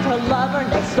find her lover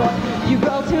next door. You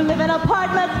girls who live in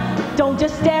apartments, don't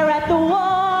just stare at the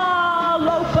wall.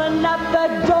 Open up the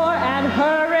door and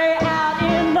hurry out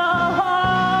in the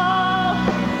hall.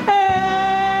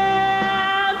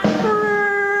 And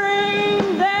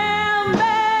ring them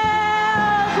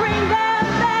bells, ring them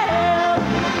bells,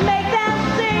 make them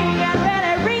sing and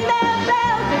really ring them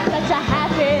bells. It's such a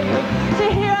happy thing to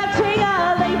hear a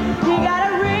ting-a-ling. You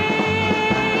gotta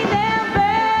ring them bells.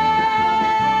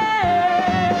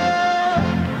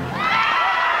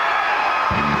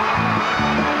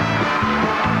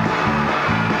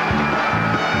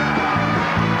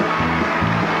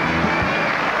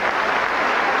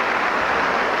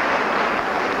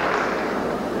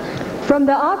 From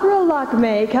the opera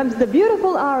Lakme comes the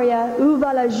beautiful aria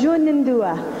Uvala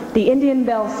Junindua, the Indian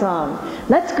bell song.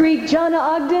 Let's greet Jonna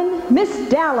Ogden, Miss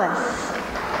Dallas.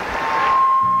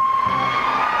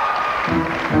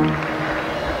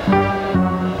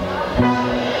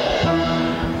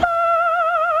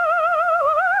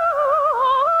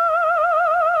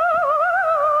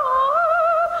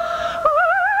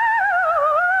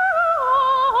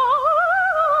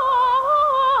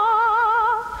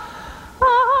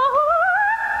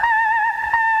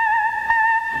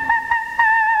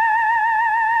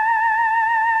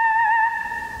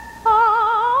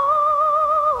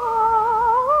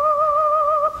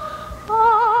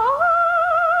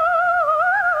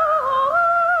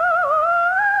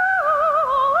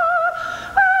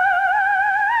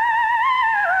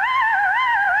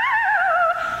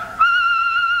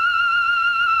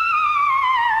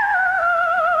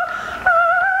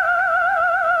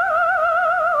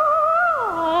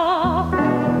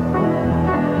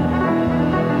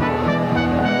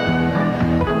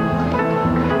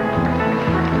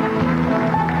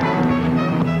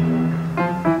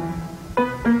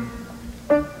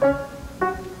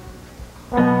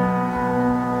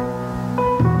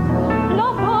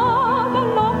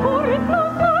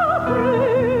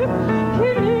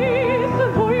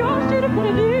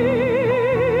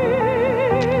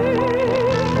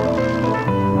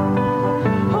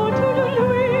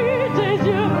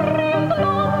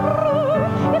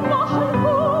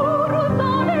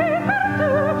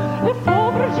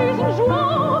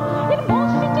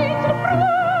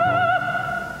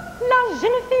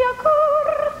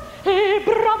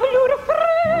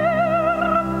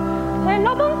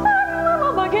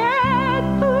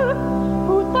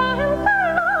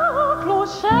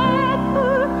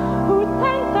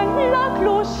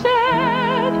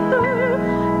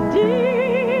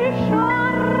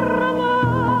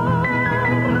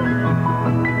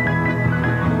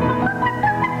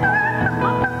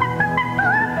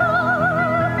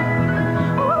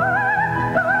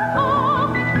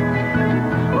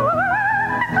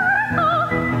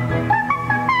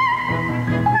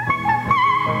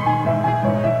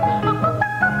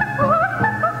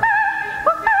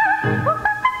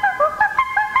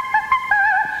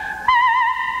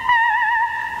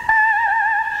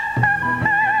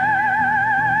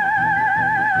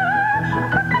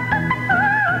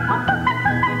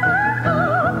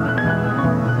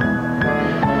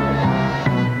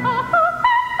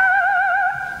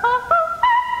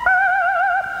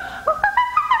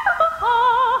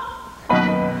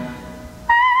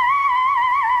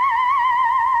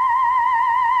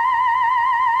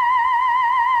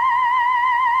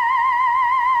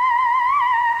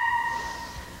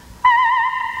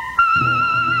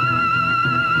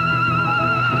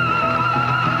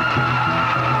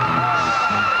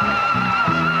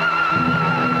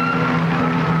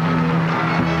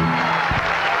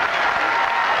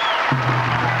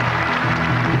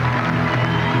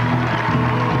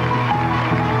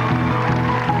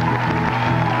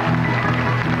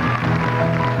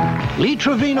 Lee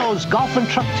Trevino's Golf and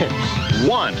Truck Tips.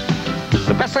 1.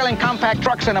 The best-selling compact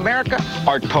trucks in America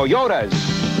are Toyotas.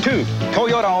 2.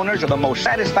 Toyota owners are the most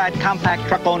satisfied compact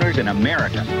truck owners in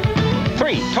America.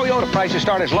 3. Toyota prices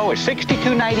start as low as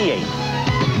 $62.98.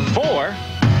 4.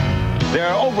 There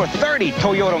are over 30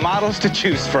 Toyota models to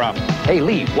choose from. Hey,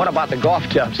 Lee, what about the golf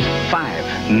tips?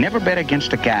 5. Never bet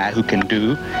against a guy who can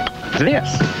do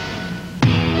this.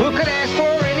 Who could ask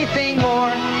for anything more?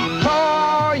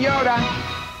 Toyota.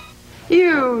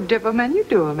 You dip 'em and you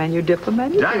do 'em and you dip 'em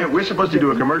and you do 'em. Dinah, we're supposed to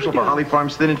do a commercial for Holly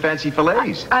Farms Thin and Fancy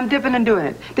Fillets. I'm dipping and doing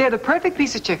it. They're the perfect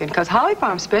piece of chicken because Holly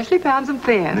Farms specially pounds them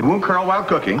thin. They won't curl while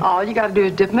cooking. All you got to do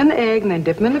is dip them in the egg and then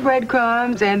dip them in the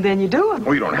breadcrumbs and then you do them.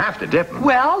 Well, you don't have to dip them.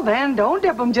 Well, then don't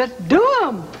dip them, just do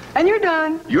them. And you're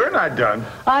done. You're not done.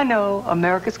 I know.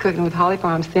 America's cooking with Holly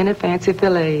Farms Thin and Fancy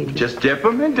Fillets. Just dip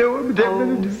them and do them, dip them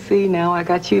and do them. See, now I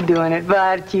got you doing it,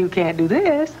 but you can't do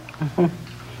this.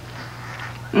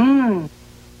 Mmm.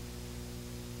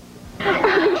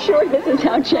 Are you sure this is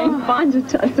how Jane Fonda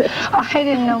does it? I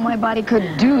didn't know my body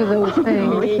could do those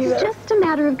things. It's just a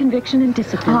matter of conviction and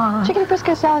discipline. Chicken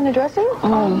Frisco salad and dressing?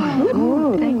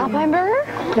 Oh, thank you. Alpine burger?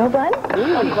 No bun?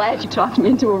 I'm glad you talked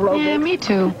me into aerobics. Yeah, me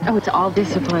too. Oh, it's all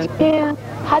discipline. Yeah.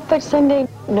 Hot fudge sundae,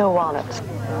 no walnuts.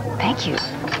 Thank you.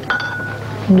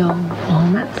 No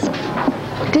walnuts.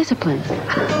 Discipline.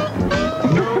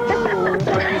 No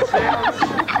place else.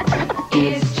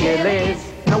 It's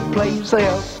Chili's. No place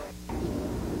else.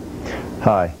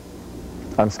 Hi,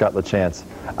 I'm Scott LaChance.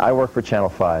 I work for Channel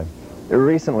 5.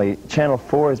 Recently, Channel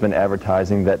 4 has been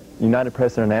advertising that United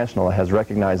Press International has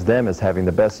recognized them as having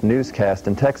the best newscast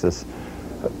in Texas.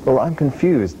 Well, I'm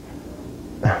confused.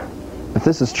 If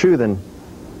this is true, then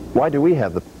why do we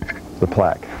have the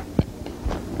plaque?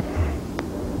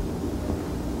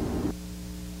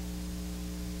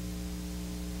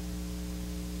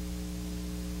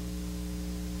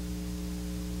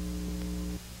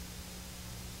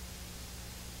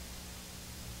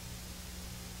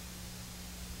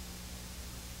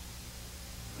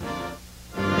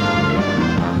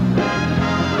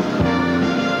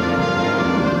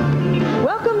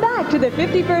 To the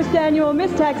 51st Annual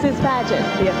Miss Texas Pageant,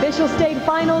 the official state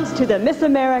finals to the Miss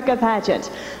America Pageant.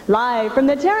 Live from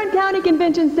the Tarrant County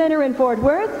Convention Center in Fort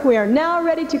Worth, we are now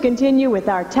ready to continue with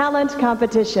our talent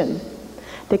competition.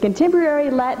 The contemporary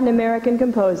Latin American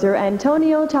composer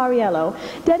Antonio Tariello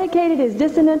dedicated his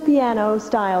dissonant piano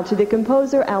style to the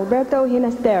composer Alberto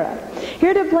Ginastera.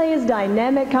 Here to play his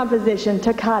dynamic composition,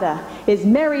 Toccata, is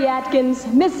Mary Atkins,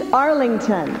 Miss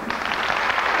Arlington.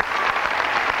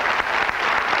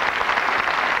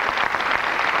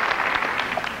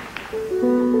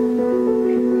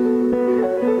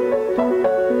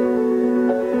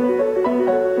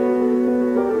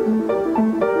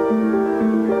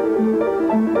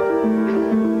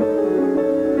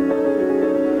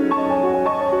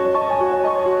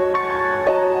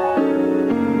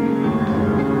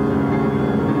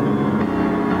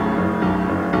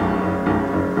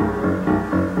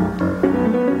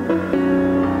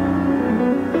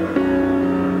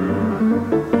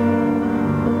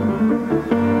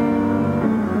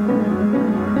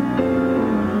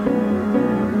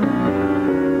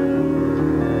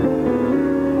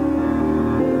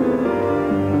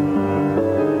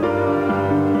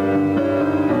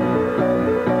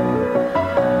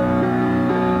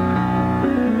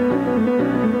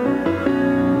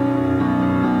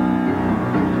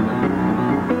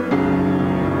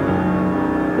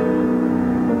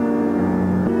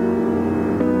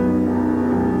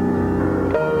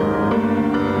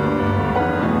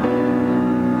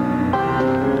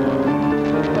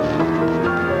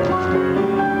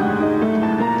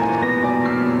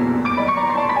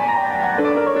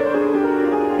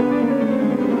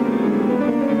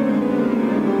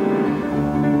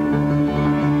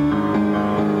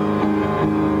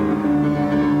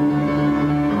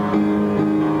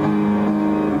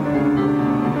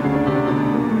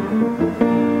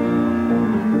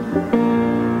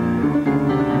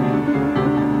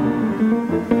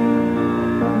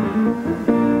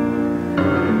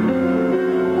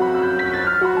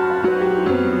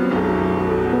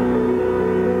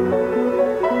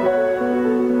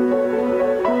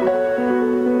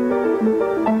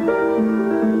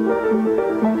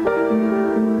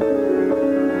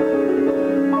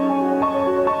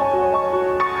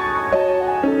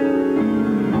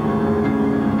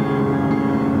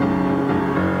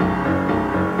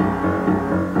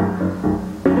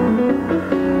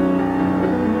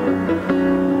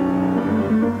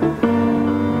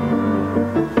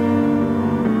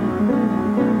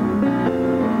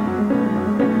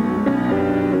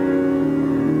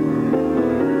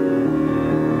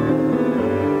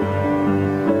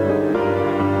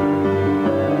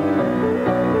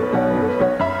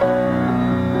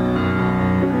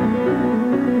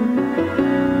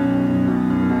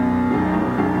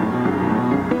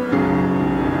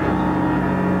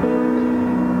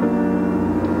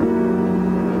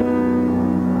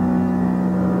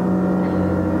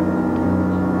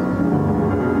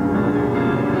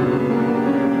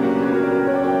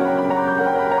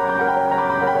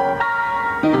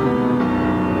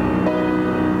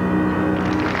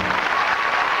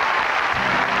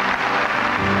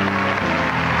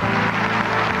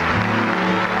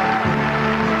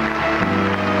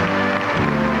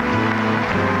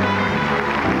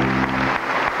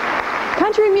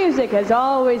 Country music has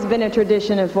always been a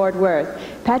tradition of Fort Worth.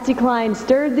 Patsy Cline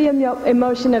stirred the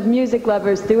emotion of music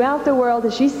lovers throughout the world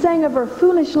as she sang of her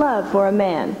foolish love for a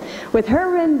man. With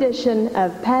her rendition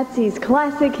of Patsy's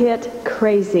classic hit,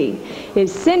 Crazy,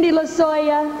 is Cindy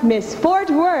LaSoya, Miss Fort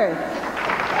Worth.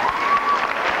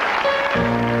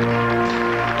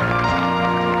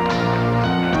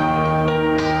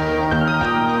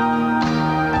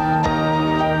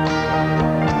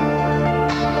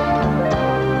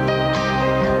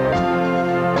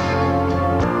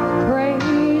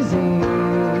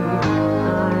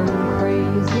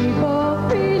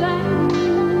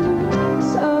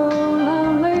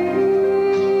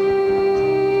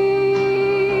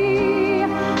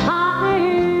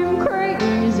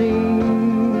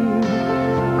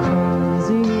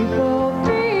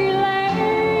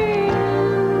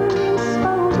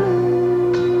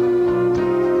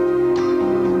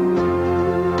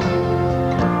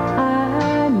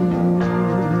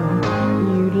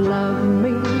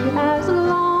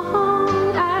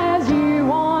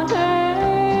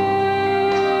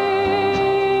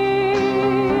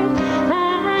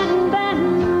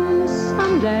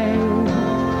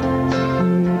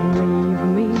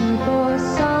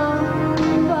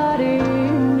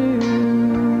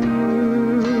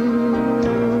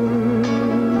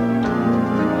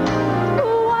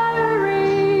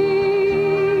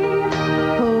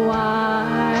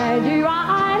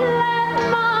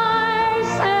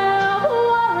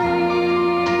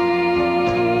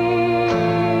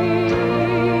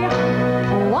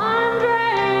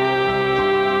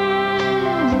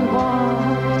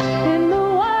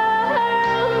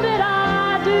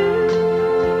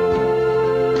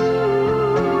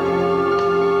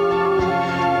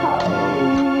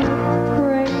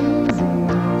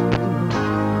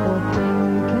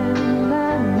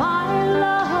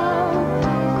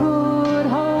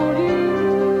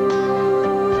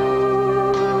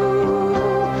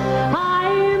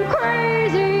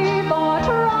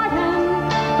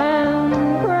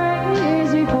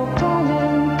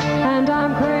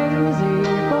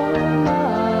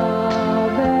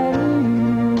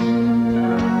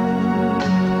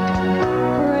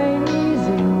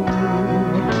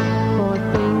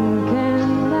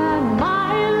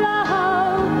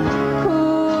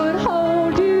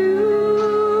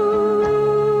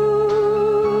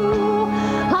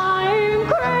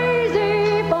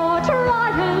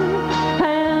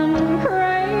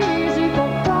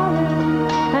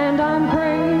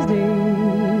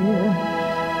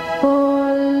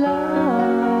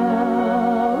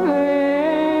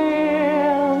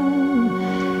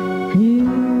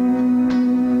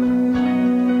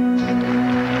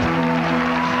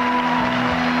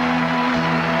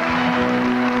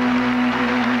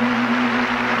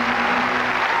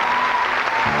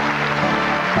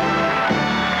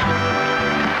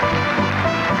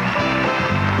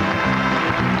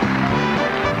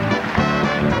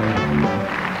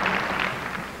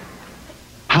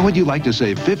 How would you like to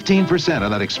save 15%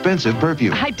 on that expensive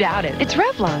perfume? I doubt it. It's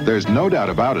Revlon. There's no doubt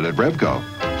about it at Revco.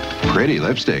 Pretty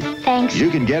lipstick. Thanks. You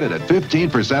can get it at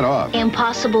 15% off.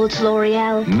 Impossible, it's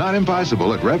L'Oreal. Not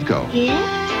impossible at Revco.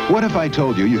 Yeah? What if I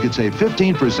told you you could save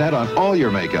 15% on all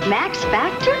your makeup? Max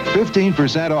Factor?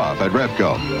 15% off at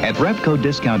Revco. At Revco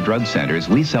Discount Drug Centers,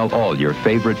 we sell all your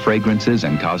favorite fragrances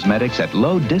and cosmetics at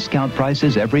low discount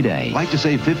prices every day. Like to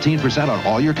save 15% on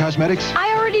all your cosmetics?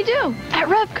 I already do. At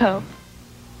Revco.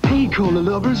 Hey, cola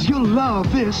lovers, you'll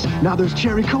love this. Now there's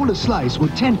cherry cola slice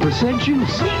with 10%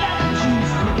 juice. We got the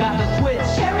juice, we got the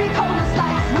twist. Cherry cola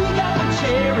slice, we got the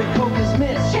cherry coca's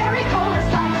miss. Cherry cola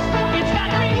slice, it's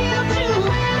got real juice.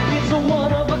 It's a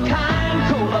one-of-a-kind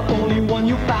cola, only one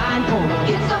you find cola.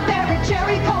 It's a very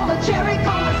cherry cola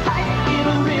slice.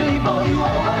 It'll really blow you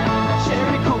over.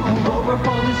 Cherry cola over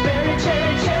for this very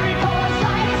cherry cola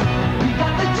slice. We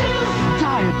got the juice.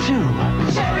 Diet too.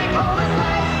 Cherry cola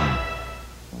slice.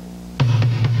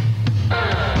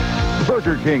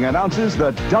 Burger King announces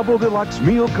the Double Deluxe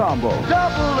Meal Combo.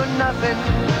 Double or nothing,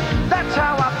 that's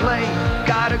how I play.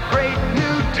 Got a great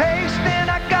new taste and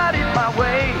I got it my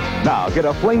way. Now get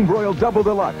a flame broiled Double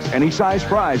Deluxe, any size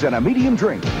fries, and a medium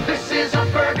drink. This is a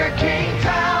Burger King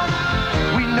town.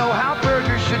 We know how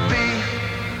burgers should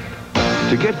be.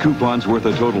 To get coupons worth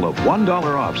a total of $1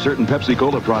 off certain Pepsi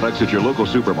Cola products at your local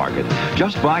supermarket,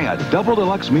 just buy a Double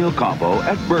Deluxe Meal Combo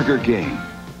at Burger King.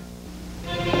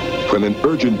 When an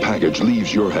urgent package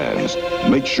leaves your hands,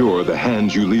 make sure the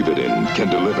hands you leave it in can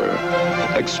deliver.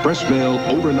 Express Mail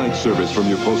overnight service from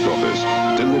your post office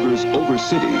delivers over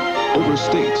city, over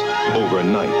state,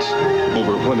 overnight,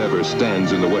 over whatever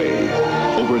stands in the way,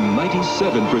 over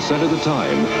 97% of the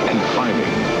time, and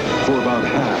climbing, for about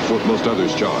half what most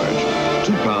others charge.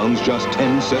 2 pounds, just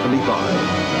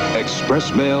 $10.75.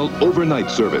 Express mail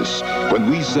overnight service. When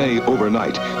we say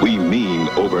overnight, we mean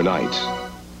overnight.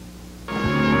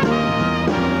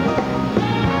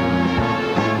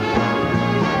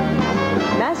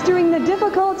 Mastering the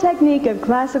difficult technique of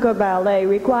classical ballet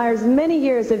requires many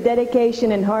years of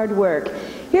dedication and hard work.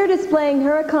 Here displaying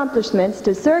her accomplishments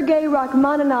to Sergei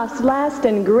Rachmaninoff's last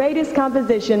and greatest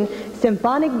composition,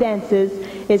 Symphonic Dances,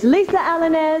 is Lisa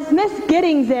Alanez, Miss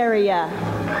Giddings area.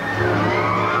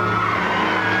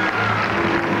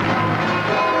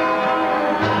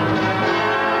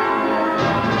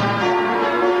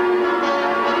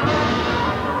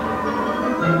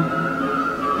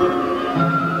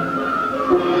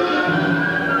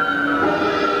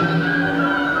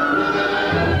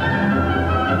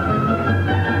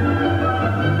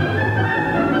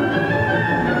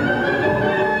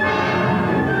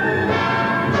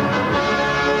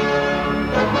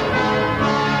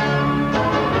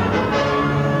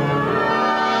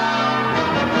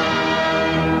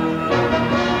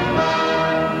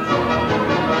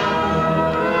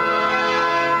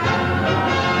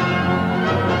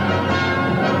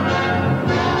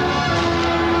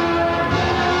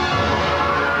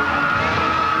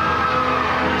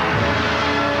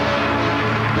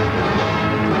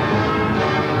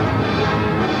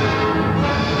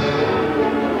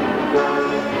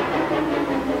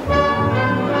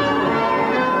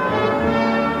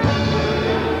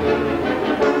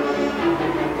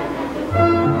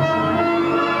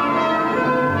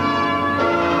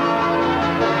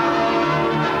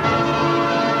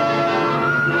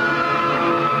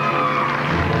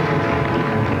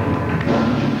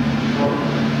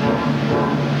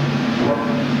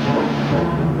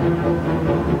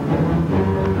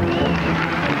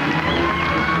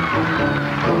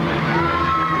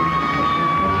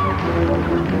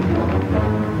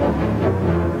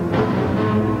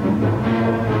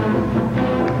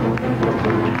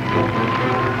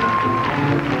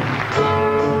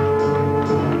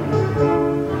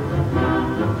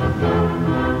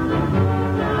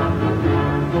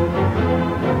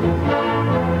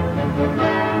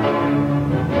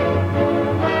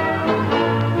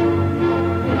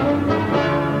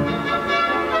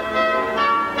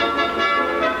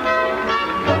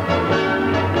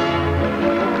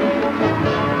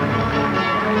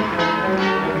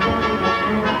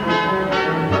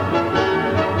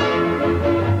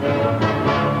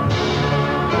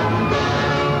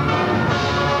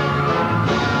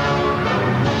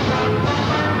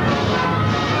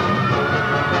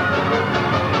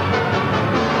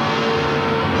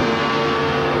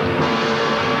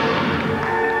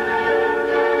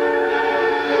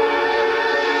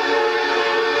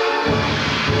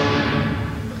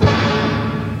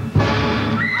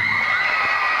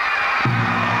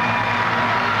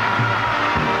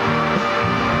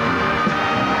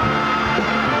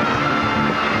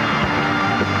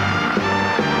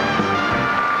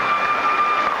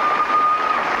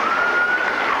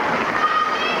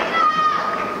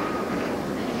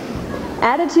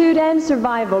 Attitude and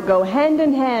survival go hand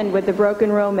in hand with the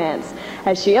broken romance.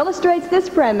 As she illustrates this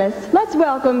premise, let's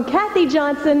welcome Kathy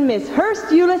Johnson, Miss Hurst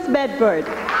Euless Bedford.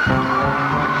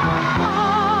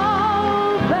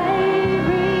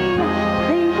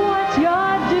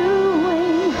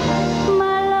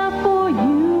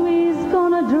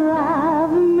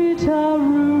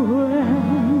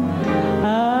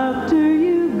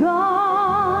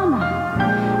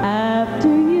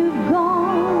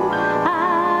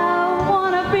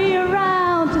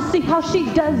 She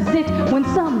does it when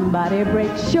somebody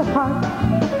breaks your heart.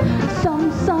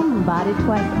 Somebody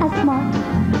twice as smart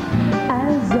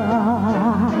as I.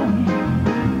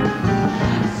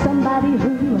 Somebody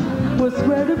who will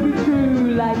swear to be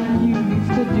true like you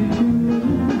used to do to me.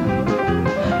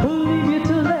 Who'll leave you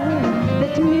to learn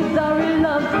that misery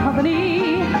loves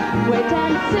company. Wait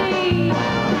and see.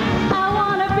 I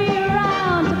wanna be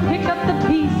around to pick up the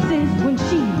pieces when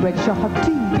she breaks your heart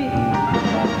to bits.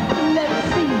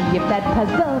 If that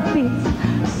puzzle fits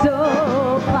so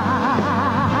fine.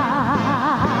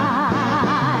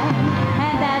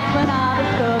 And that's when I'll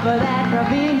discover that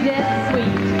revenge is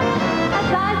sweet. As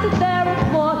I sit there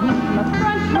before you, my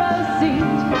front row seat.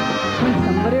 When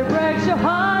somebody breaks your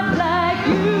heart like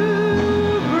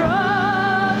you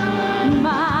broke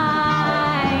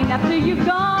mine. After you've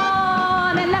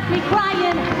gone and left me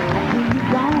crying, after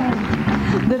you've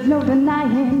gone, there's no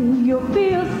denying you'll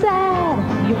feel sad,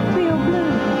 you'll feel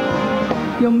blue.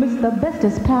 You'll miss the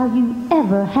bestest pal you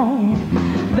ever had.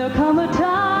 There'll come a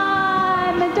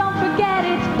time, and don't forget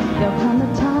it, there'll come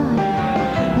a time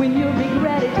when you'll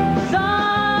regret it.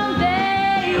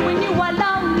 Someday when you are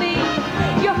lonely,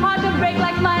 your heart will break like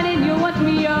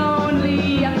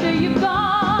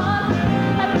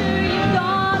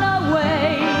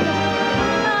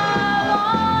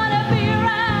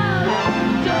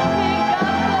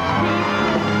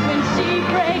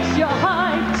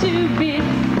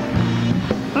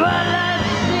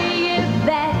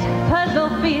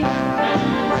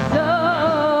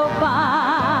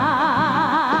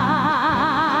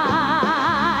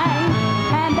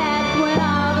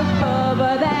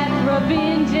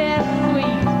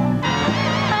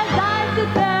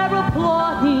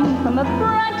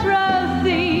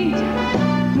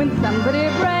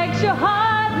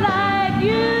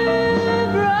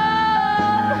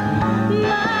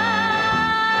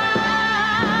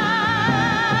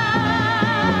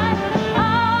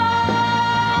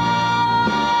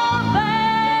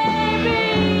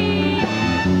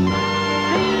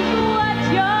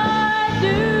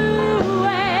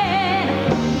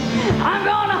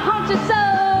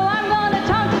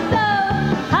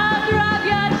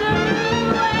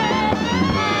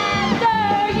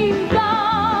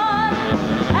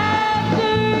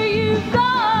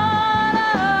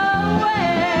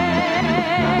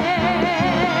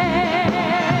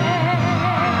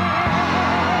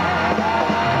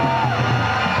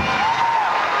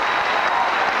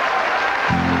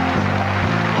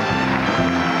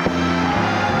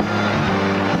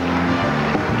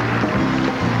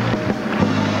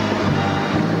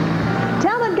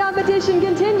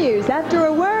celebration continues after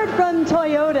a word from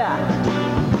Toyota.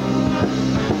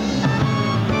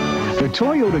 The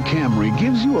Toyota Camry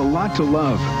gives you a lot to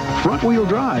love. Front-wheel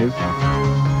drive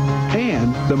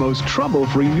and the most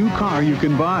trouble-free new car you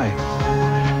can buy.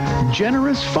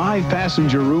 Generous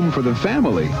 5-passenger room for the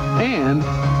family and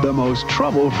the most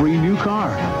trouble-free new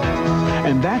car.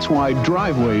 And that's why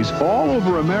driveways all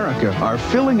over America are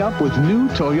filling up with new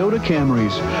Toyota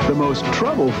Camrys, the most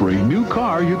trouble-free new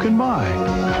car you can buy.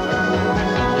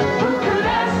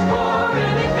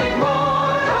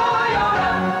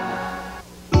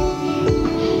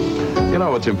 You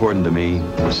know what's important to me?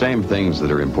 The same things that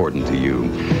are important to you.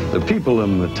 The people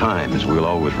and the times we'll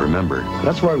always remember.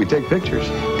 That's why we take pictures.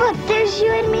 But there's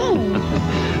you and me.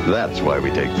 That's why we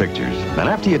take pictures. And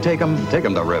after you take them to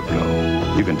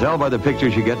Revco. You can tell by the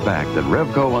pictures you get back that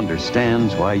Revco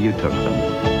understands why you took them.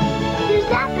 Who's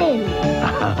that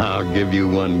then? I'll give you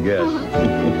one guess.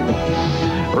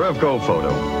 Revco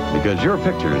Photo, because your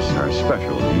pictures are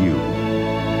special to you.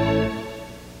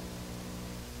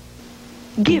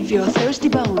 Give your thirsty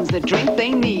bones the drink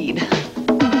they need.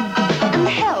 And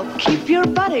help keep your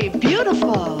body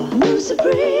beautiful. New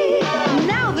Supreme.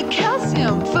 Now the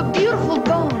calcium for beautiful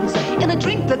bones in a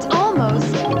drink that's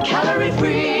almost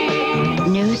calorie-free.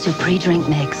 New Supre Drink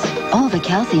Mix. All the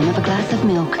calcium of a glass of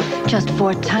milk. Just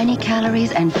 4 tiny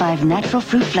calories and 5 natural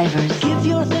fruit flavors. Give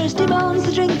your thirsty bones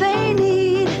the drink they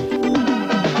need.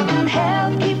 And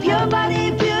help keep your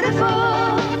body beautiful.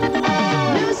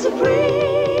 New Supreme.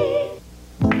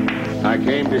 I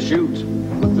came to shoot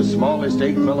with the smallest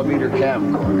 8mm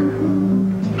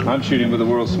camcorder. I'm shooting with the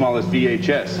world's smallest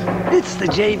VHS. It's the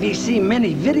JVC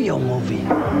mini video movie.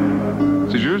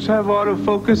 Does yours have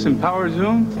autofocus and power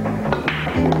zoom?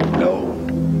 No.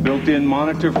 Built-in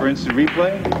monitor for instant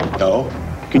replay? No.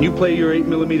 Can you play your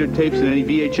 8mm tapes in any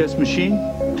VHS machine?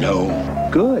 No.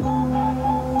 Good.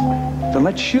 Then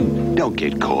let's shoot. Don't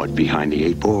get caught behind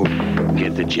the 8-ball.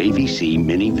 Get the JVC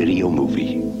mini video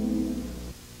movie.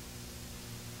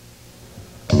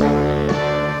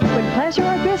 Pleasure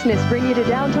or business bring you to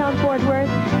downtown Fort Worth?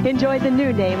 Enjoy the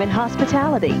new name in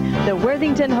hospitality, the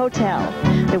Worthington Hotel.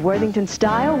 The Worthington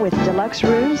style with deluxe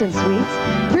rooms and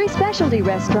suites, 3 specialty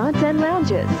restaurants and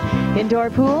lounges, indoor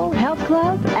pool, health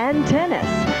club, and tennis.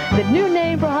 The new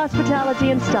name for hospitality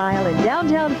and style in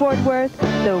downtown Fort Worth,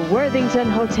 the Worthington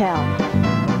Hotel.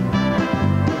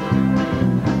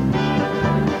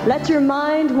 Let your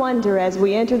mind wander as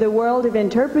we enter the world of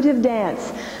interpretive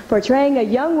dance, portraying a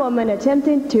young woman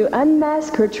attempting to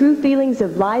unmask her true feelings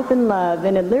of life and love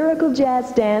in a lyrical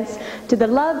jazz dance to the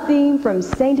love theme from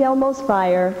St. Elmo's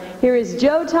Fire. Here is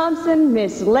Joe Thompson,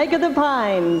 Miss Lake of the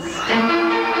Pines.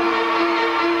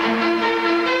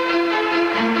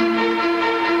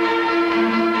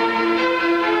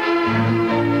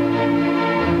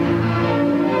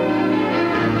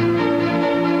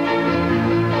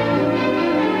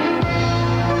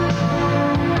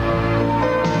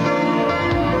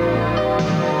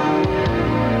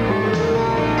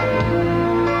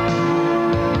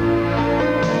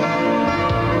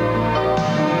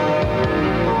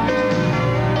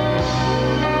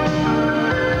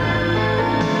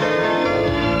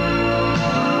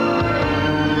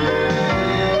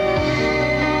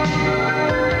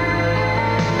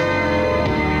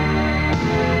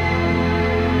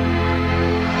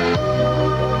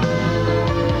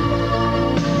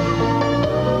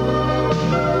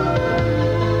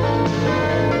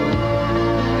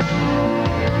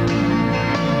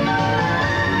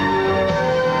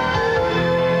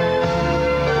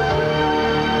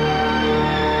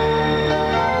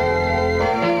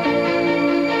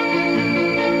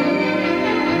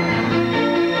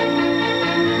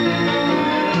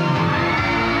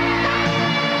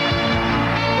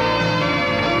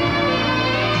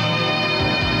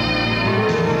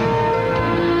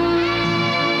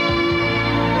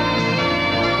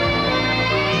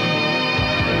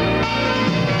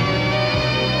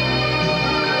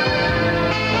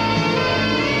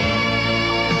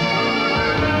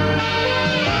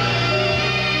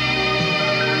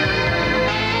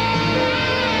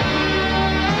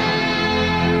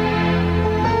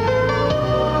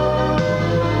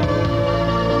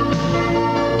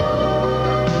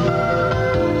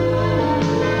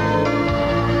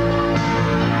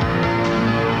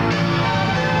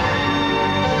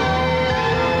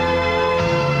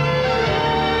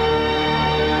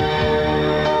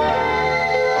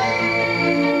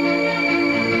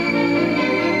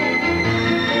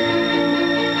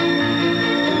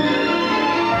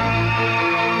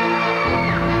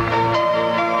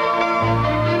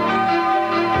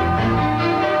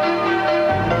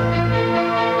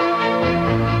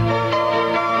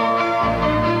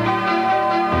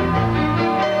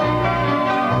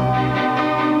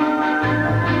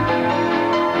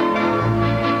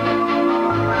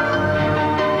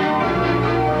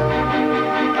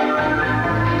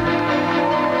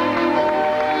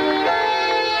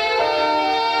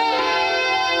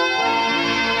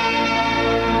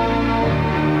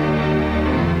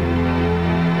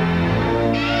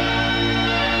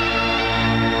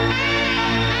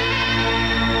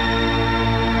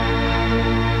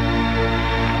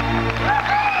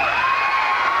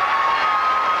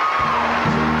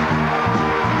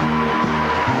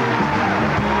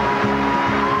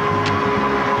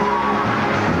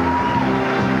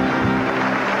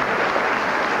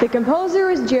 composer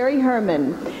is Jerry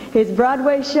Herman. His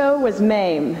Broadway show was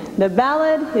Mame. The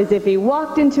ballad is If He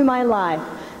Walked Into My Life.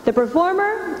 The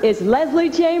performer is Leslie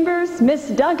Chambers,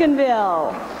 Miss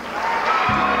Duncanville.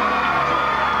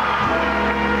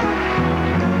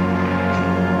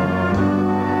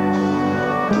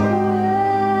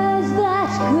 Where's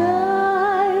that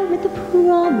guy with the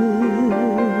promise?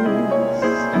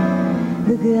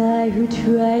 The guy who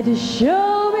tried to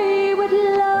show me what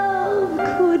love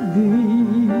could be.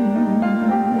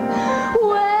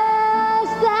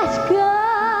 Where's that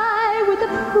guy with the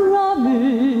promise?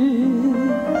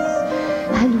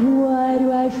 And why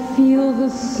do I feel the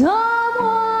someone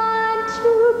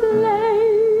to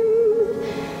blame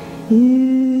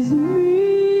is me?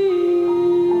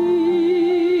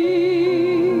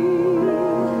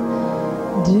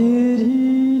 Did he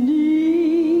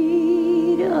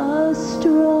need a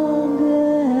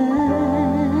stronger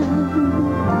hand?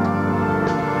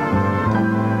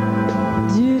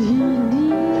 Did he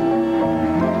need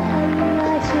a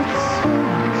lighter touch?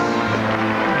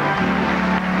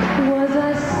 Was I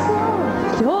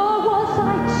soft or was I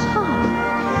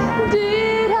tough?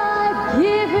 Did I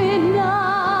give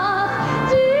enough?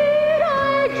 Did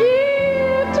I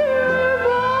give too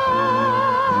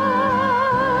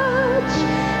much?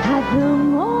 At the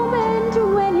moment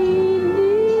when he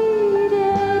needed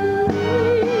me,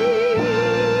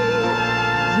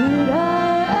 did I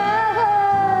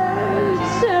ever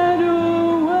turn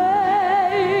away?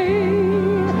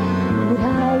 Would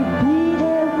I be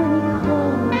there when he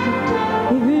called?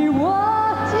 If he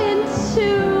walked into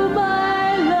my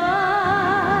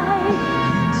life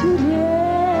today?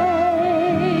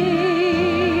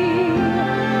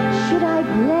 Should I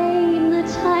blame the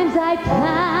times I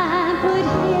pampered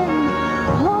him,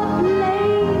 or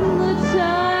blame the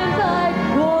times I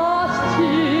cost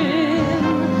him?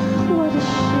 What a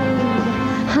shame,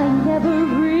 I never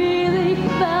really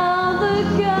found the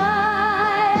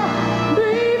guy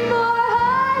before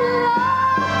I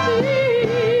loved him.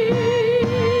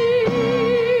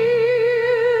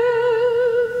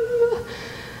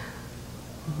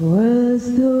 Was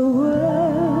the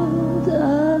world a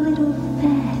little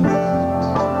fast?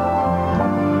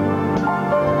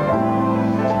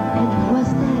 And was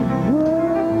that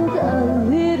world a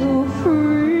little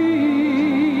free?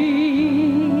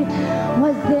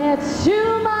 Was there too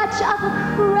much of a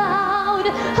crowd?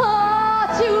 Or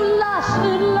too lush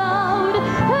and loud?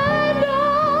 And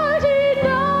not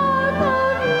enough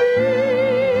of me?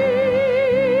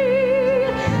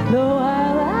 Though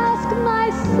I'll ask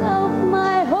myself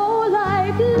my whole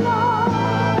life long,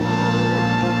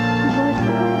 but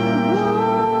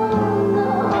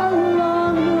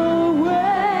along the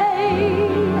way,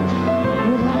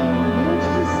 would I make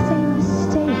the same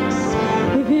mistakes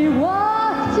if he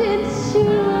walked into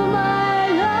my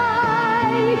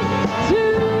life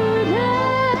today?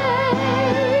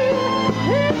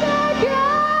 If that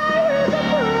guy with the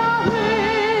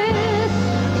promise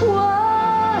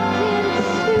walked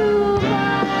into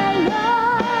my life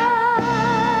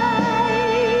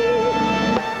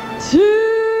today?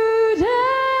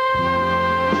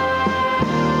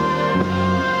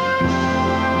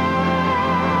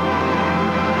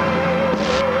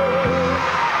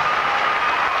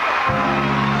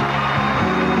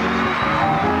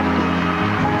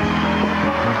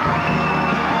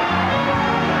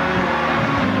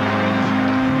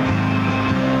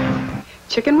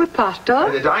 Chicken with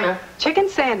pasta. Dinah. Chicken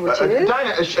sandwiches.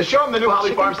 Dinah, show them the new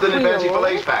Holly Farms Thin and Fancy Creole.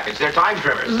 Fillets package. They're time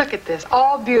trimmers. Look at this,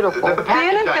 all beautiful. The package,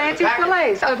 Thin and Dinah, fancy the package.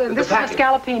 fillets. Oh, this is the package.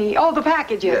 scallopini. Oh, the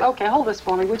packages. Yes. Okay, hold this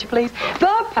for me, would you please?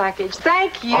 The package.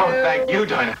 Thank you. Oh, thank you,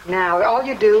 Dinah. Now, all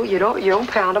you do, you don't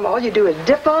pound them. All you do is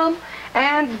dip them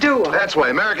and do them. That's why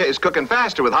America is cooking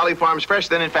faster with Holly Farms Fresh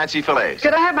Thin and Fancy Fillets.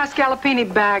 Could I have my scallopini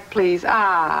back, please?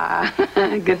 Ah,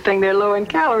 good thing they're low in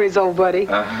calories, old buddy.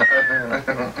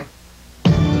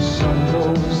 The sun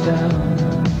goes down,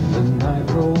 the night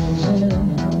rolls in.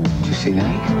 Did you see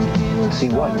that? See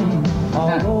what?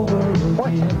 All over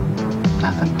again.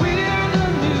 Nothing. We're the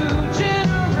new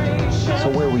generation. So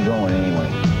where are we going anyway?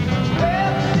 What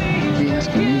are you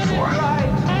asking me for?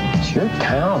 It's your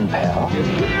town, pal. You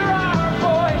hear our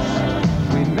voice.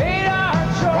 We made our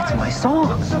choice. That's my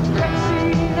song. It's a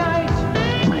sexy night.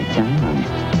 My town.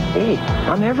 Hey,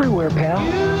 I'm everywhere, pal.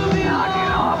 Knock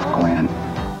it off, Glenn.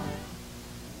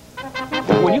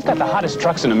 When you've got the hottest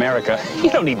trucks in America, you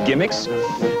don't need gimmicks.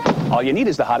 All you need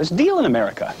is the hottest deal in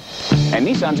America. And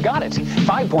Nissan's got it.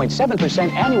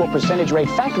 5.7% annual percentage rate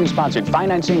factory-sponsored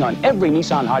financing on every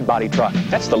Nissan hardbody truck.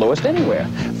 That's the lowest anywhere.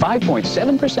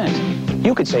 5.7%.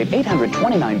 You could save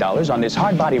 $829 on this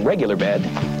hardbody regular bed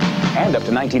and up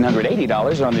to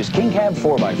 $1,980 on this King Cab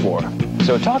 4x4.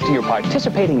 So talk to your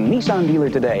participating Nissan dealer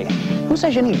today. Who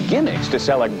says you need gimmicks to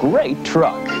sell a great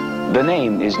truck? The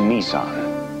name is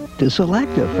Nissan. To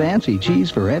select a fancy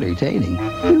cheese for entertaining,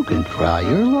 you can try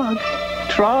your luck.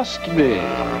 Trust me.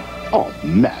 Oh,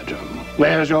 madam,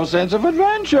 where's your sense of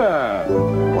adventure?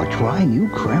 Or try new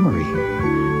creamery.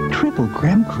 Triple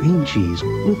creme cream cheese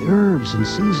with herbs and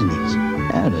seasonings.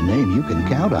 And a name you can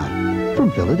count on.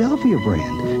 From Philadelphia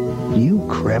brand. New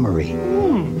creamery.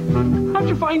 How'd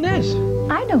you find this?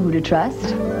 I know who to trust.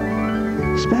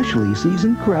 Specially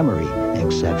seasoned creamery.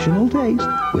 Exceptional taste,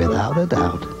 without a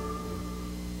doubt.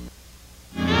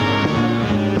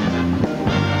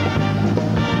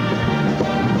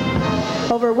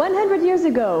 Over 100 years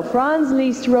ago, Franz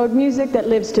Liszt wrote music that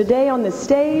lives today on the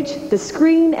stage, the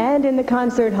screen, and in the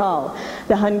concert hall.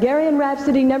 The Hungarian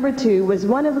Rhapsody No. 2 was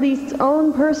one of Liszt's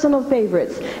own personal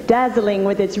favorites, dazzling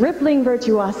with its rippling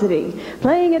virtuosity.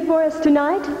 Playing it for us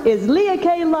tonight is Leah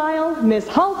K. Lyle, Miss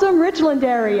Haltom, Richland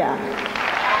area.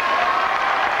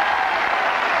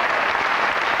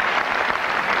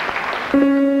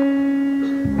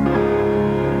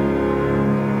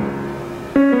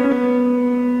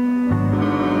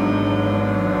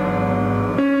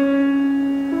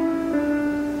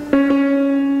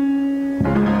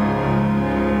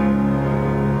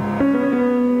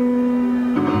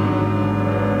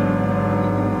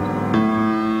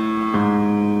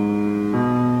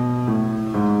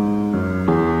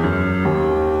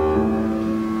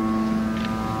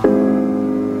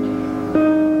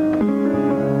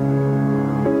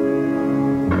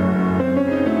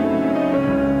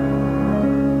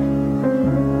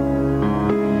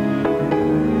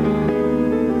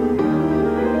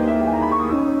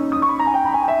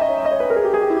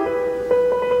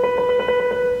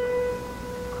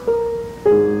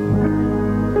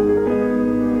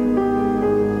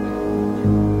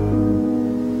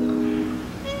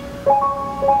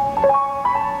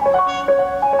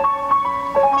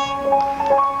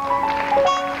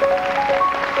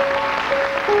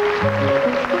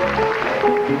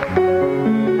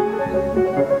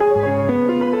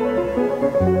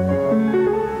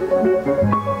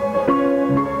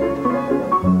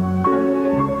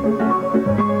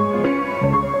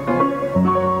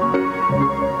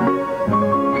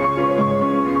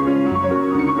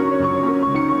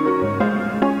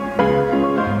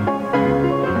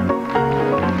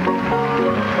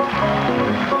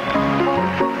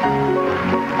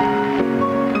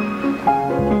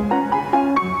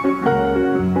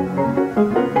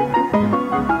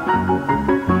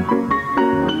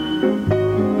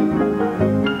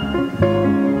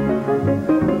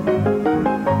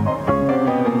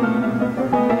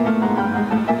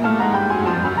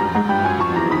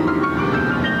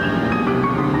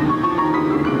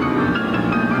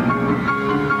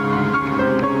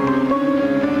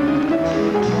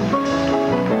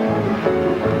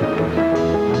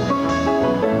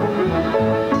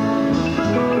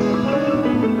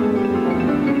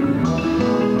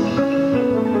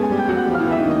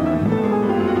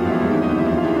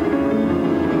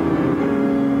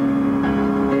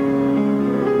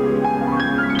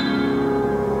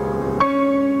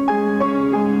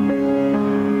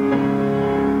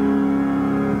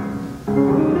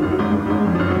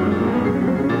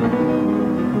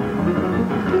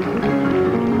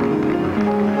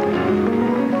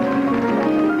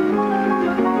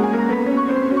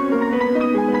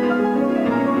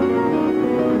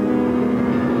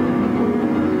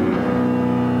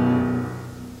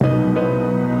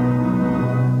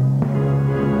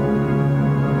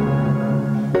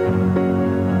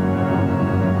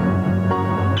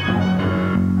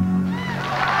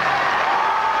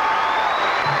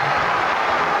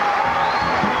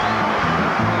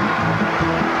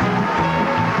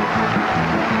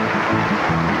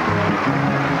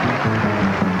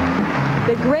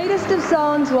 The greatest of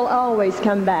songs will always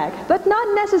come back, but not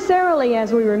necessarily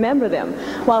as we remember them.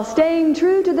 While staying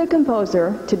true to the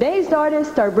composer, today's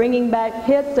artists are bringing back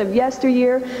hits of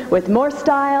yesteryear with more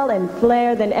style and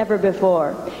flair than ever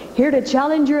before. Here to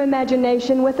challenge your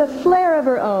imagination with a flair of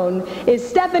her own is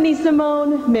Stephanie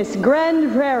Simone, Miss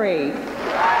Grand Prairie.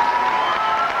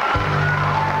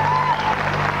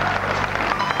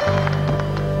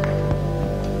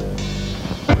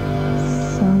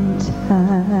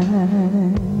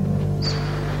 Sometimes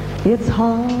it's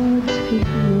hard to be a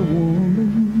woman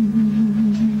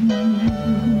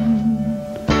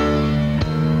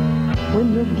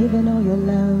when you're giving all your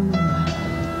love.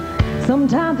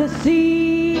 Sometimes it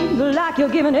seems like you're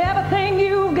giving everything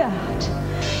you got.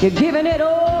 You're giving it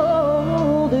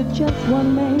all to just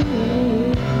one man.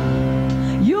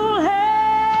 You'll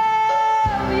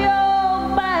have your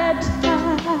bad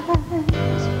times,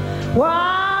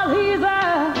 while he's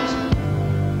out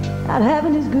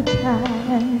having his good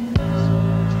times,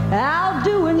 out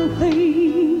doing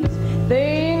things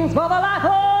for the life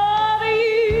of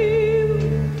you,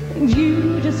 things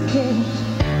you just can't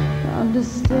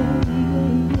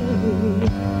understand.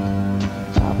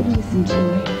 Oh, but listen to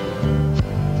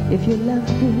me, if you love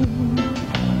him,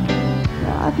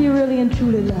 if you really and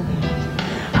truly love him,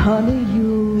 honey,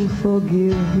 you'll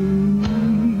forgive him.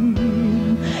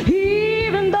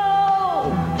 Even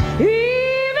though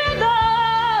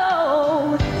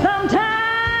sometimes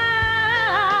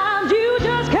you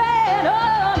just can't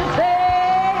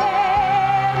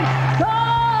understand.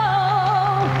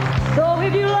 So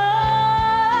if you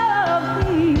love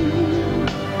me,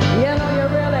 you know you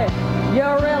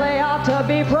really ought to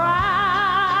be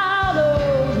proud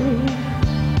of me.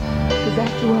 'Cause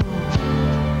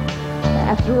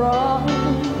after all,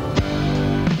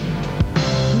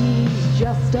 he's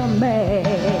just a man.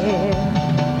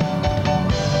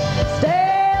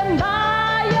 Stand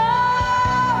by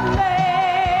your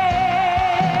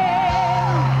man.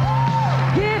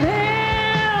 Give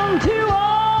him 2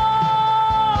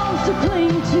 arms to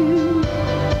cling to.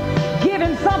 Give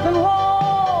him something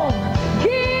warm.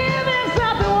 Give him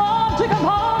something warm to come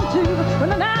home to when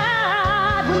the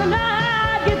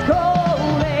night gets cold.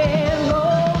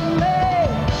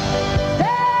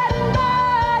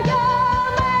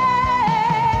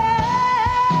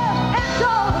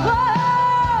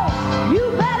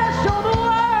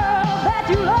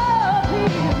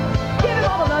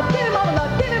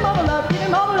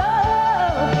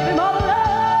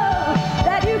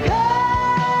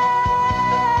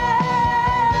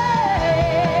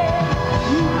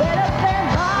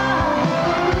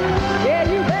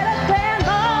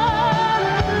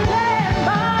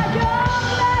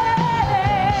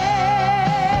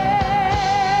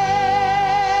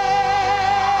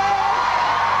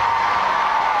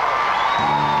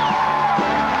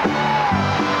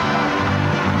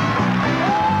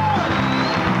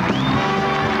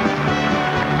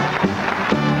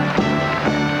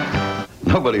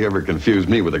 Nobody ever confused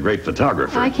me with a great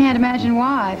photographer. I can't imagine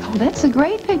why. Oh, that's a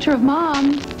great picture of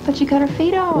Mom, but you cut her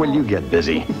feet off. Will you get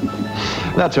busy?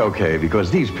 That's okay, because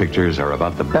these pictures are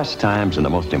about the best times and the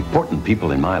most important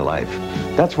people in my life.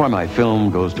 That's why my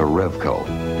film goes to Revco,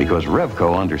 because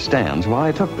Revco understands why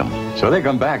I took them. So they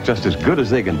come back just as good as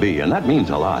they can be, and that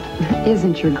means a lot.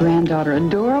 Isn't your granddaughter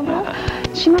adorable?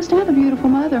 She must have a beautiful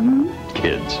mother,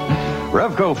 Kids,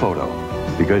 Revco Photo,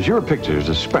 because your pictures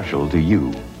are special to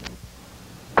you.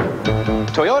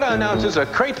 Toyota announces a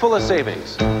crate full of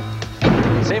savings.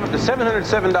 Save up to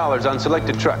 $707 on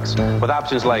selected trucks with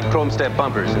options like chrome step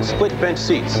bumpers and split bench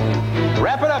seats.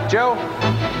 Wrap it up, Joe.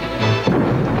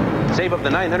 Save up to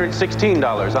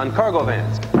 $916 on cargo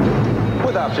vans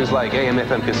with options like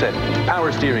AM/FM cassette,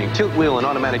 power steering, tilt wheel, and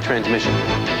automatic transmission.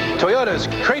 Toyota's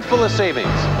crate full of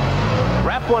savings.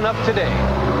 Wrap one up today.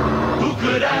 Who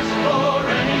could ask for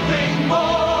anything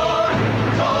more?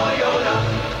 Toyota.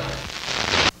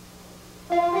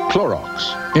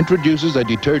 Clorox introduces a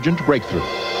detergent breakthrough.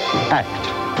 Act.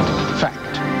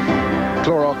 Fact.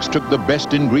 Clorox took the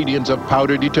best ingredients of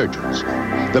powder detergents,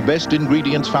 the best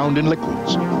ingredients found in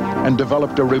liquids, and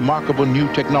developed a remarkable new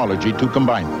technology to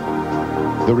combine them.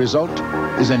 The result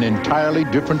is an entirely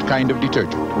different kind of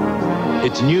detergent.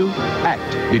 It's new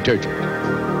Act detergent.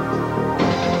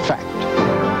 Fact.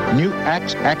 New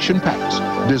Act action packs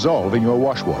dissolve in your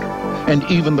wash water, and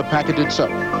even the packet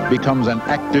itself becomes an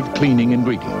active cleaning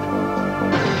ingredient.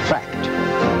 Fact.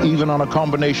 Even on a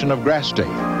combination of grass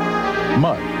stain,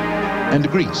 mud, and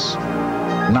grease,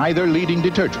 neither leading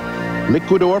detergent,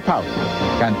 liquid or powder,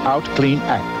 can out-clean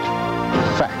Act.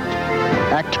 Fact.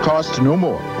 Act costs no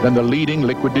more than the leading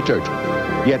liquid detergent.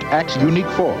 Yet Act's unique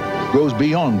form goes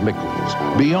beyond liquids,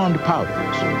 beyond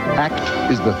powders. Act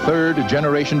is the third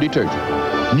generation detergent,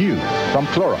 new from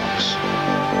Clorox.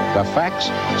 The facts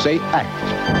say Act.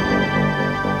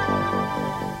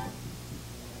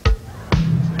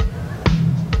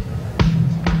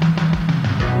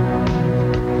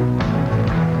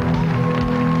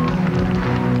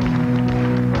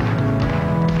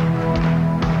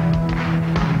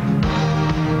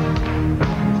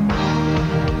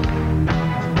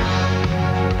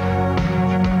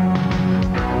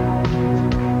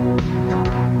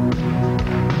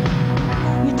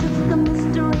 You took the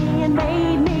mystery and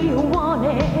made me want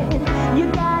it. You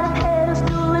got a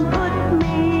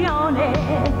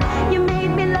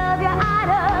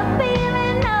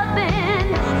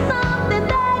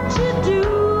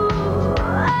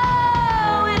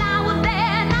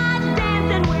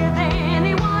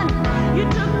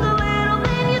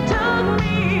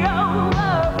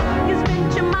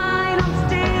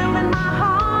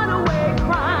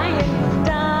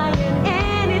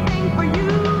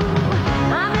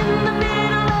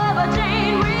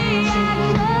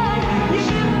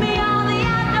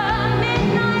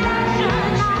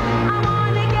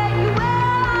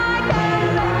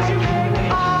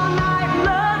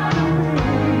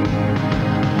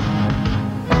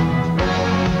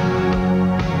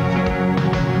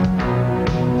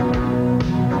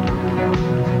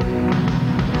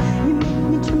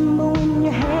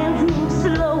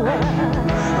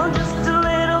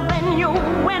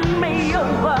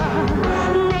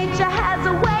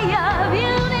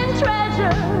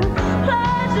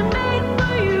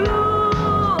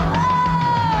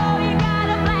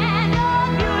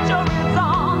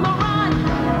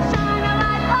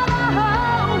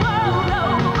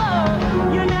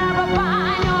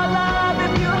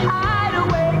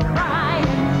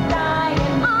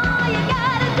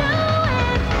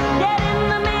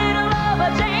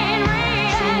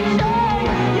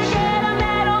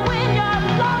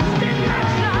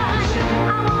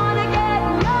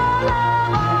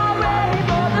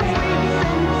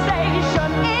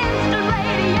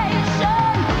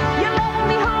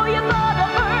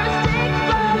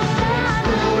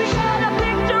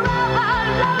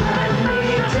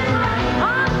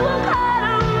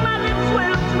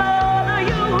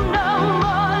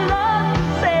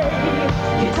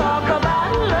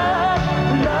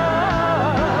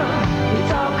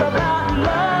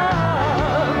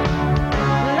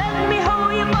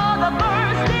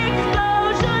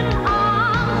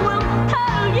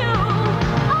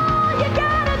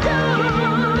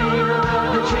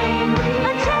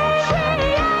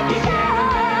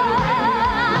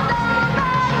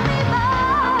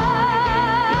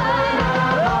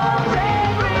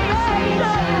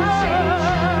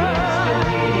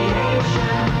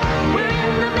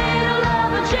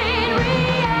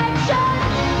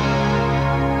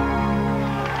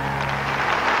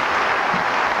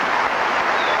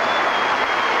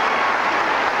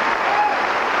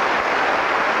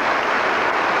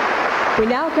We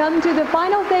now come to the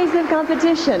final phase of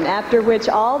competition, after which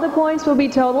all the points will be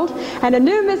totaled and a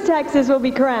new Miss Texas will be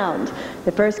crowned.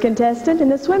 The first contestant in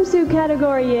the swimsuit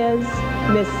category is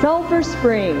Miss Sulphur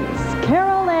Springs,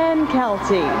 Carol Ann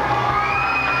Kelty.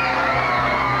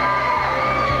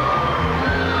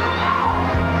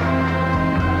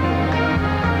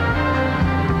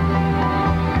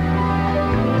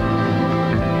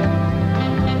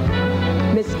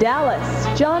 Miss Dallas,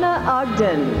 Jonna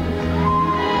Ogden.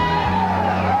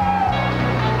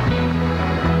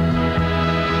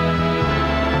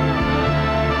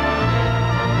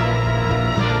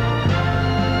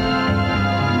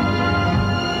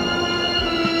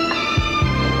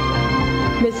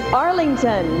 Miss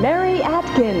Arlington, Mary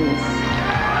Atkins.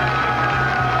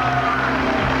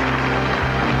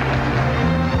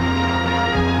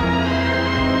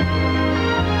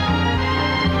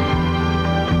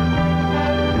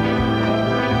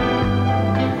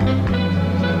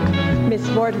 Miss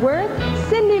Fort Worth,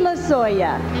 Cindy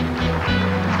Losoya.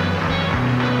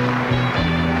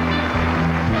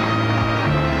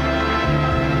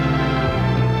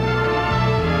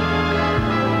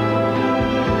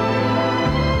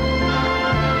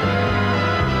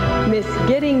 Miss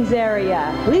Giddings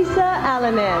area, Lisa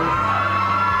Alanes.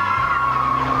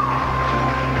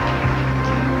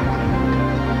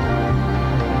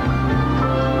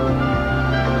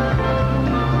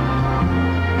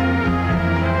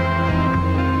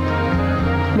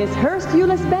 Miss Hurst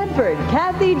Euless Bedford,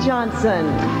 Kathy Johnson.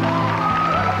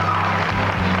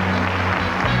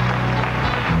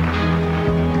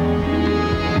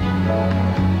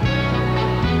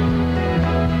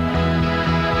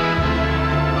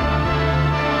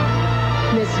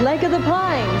 Miss Lake of the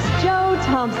Pines, Joe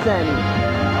Thompson.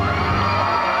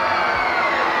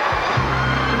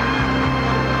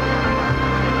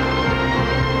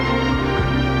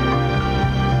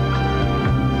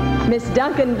 Miss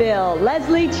Duncanville,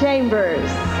 Leslie Chambers.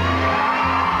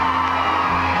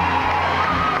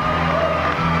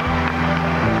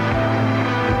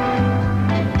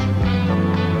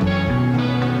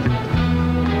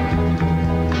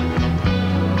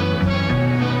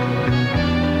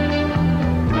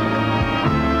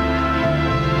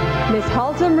 Miss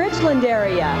Haltom Richland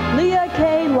area, Leah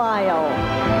K. Lyle.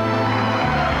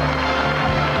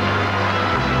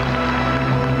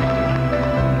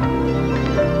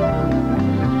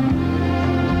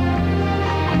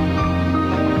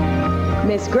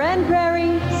 Miss Grand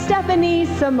Prairie, Stephanie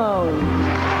Simone.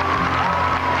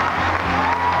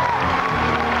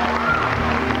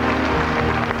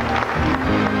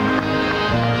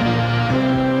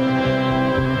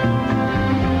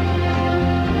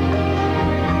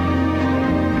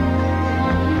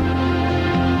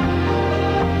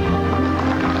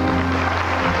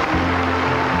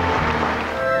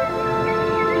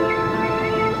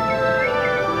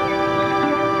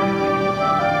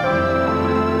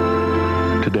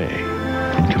 Today,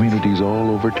 in communities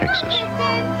all over Texas,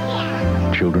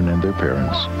 children and their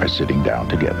parents are sitting down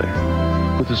together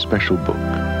with a special book.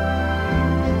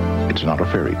 It's not a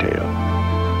fairy tale,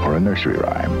 or a nursery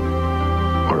rhyme,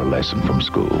 or a lesson from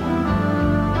school.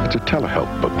 It's a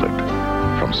telehealth booklet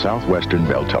from Southwestern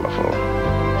Bell Telephone.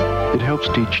 It helps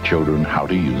teach children how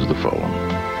to use the phone,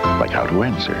 like how to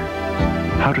answer,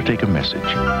 how to take a message,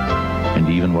 and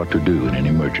even what to do in an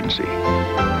emergency.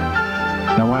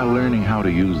 Now, while learning how to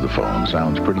use the phone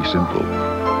sounds pretty simple,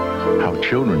 how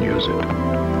children use it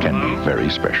can be very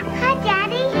special. Hi,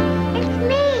 Daddy. It's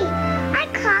me. I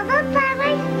called up by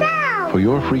myself. For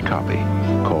your free copy,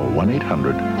 call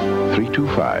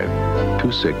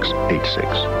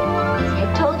 1-800-325-2686.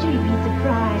 I told you to be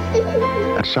surprised.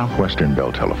 At Southwestern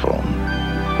Bell Telephone,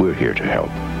 we're here to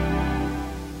help.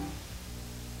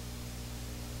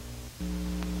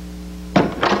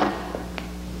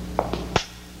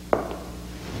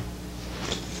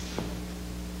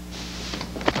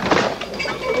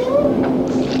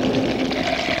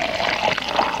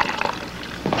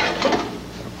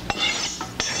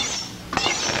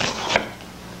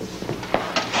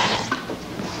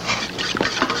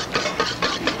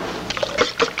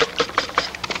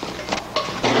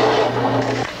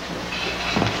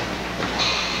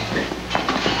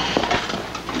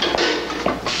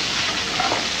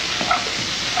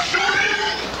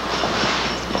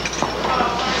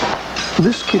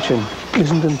 This kitchen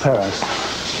isn't in Paris,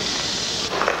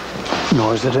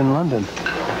 nor is it in London,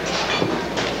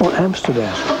 or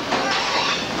Amsterdam,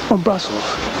 or Brussels,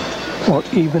 or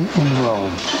even in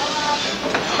Rome.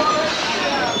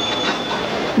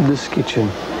 This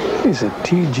kitchen is at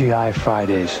TGI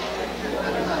Fridays,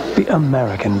 the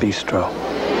American Bistro.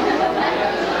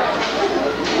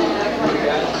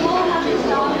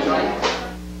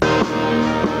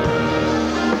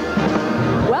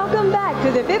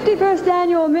 the 51st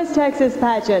Annual Miss Texas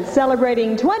Pageant,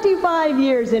 celebrating 25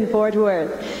 years in Fort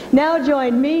Worth. Now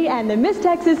join me and the Miss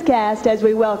Texas cast as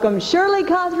we welcome Shirley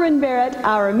Catherine Barrett,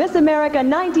 our Miss America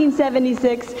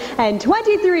 1976, and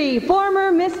 23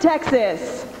 former Miss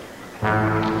Texas.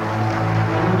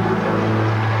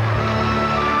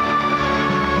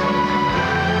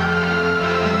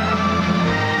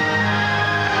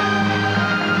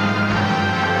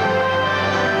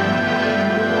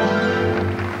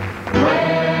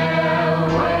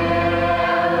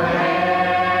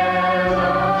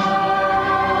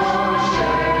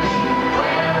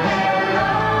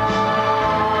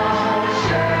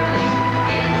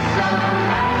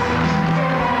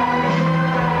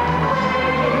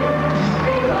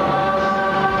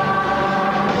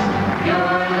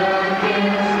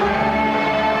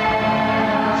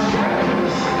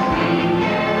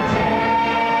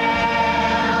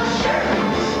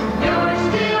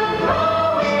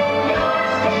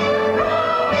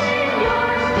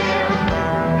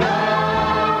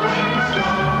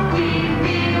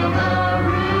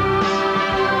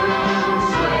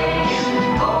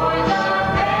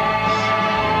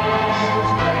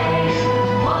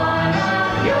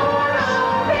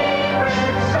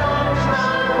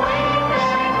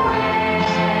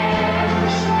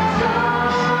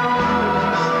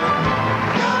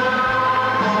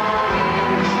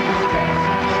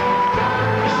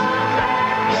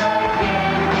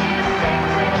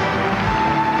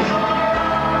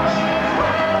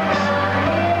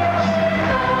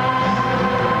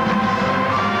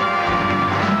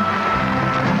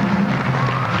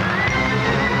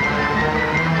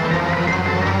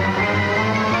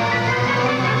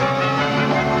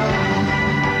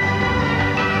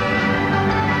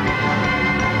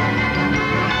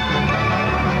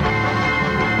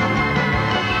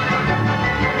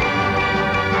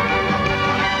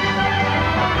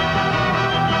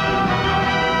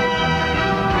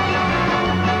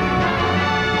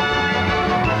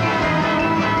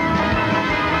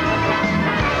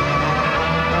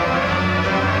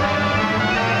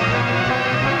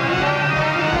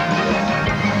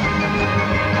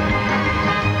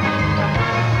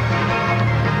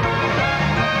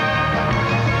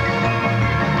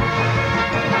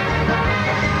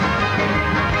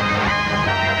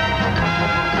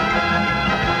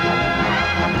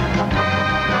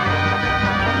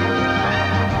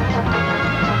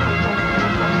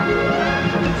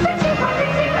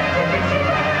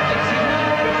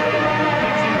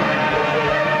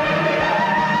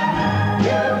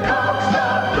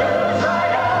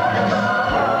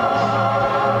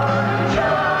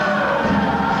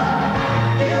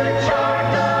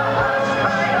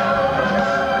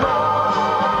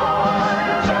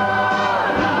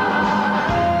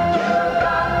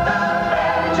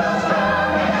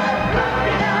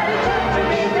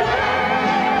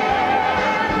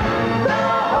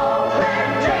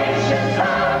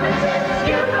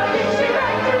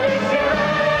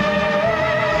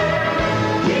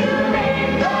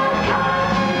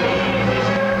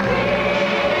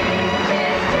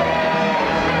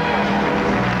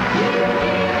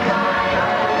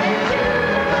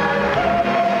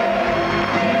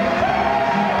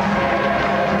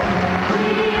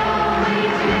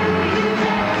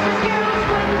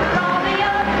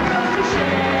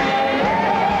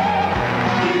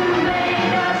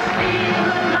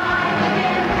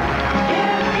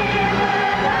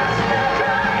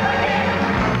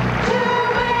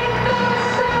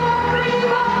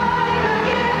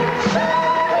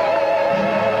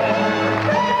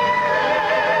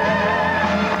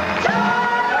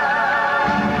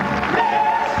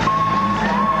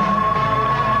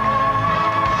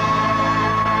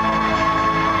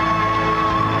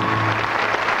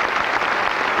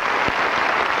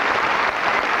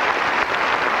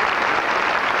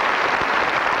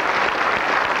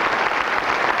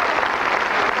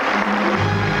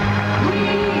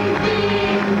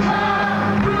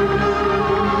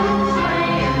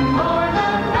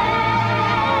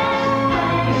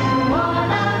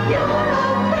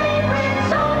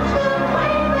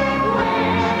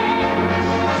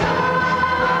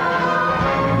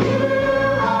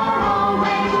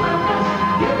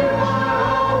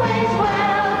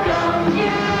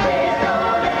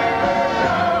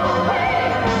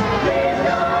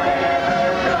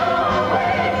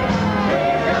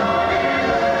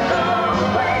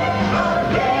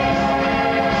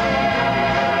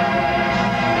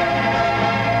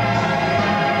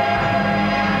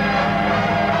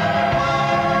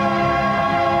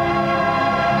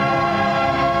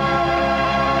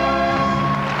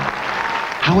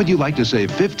 How would you like to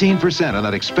save 15% on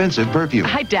that expensive perfume?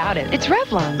 I doubt it. It's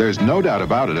Revlon. There's no doubt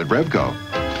about it at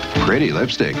Revco. Pretty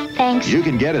lipstick. Thanks. You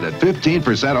can get it at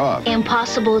 15% off.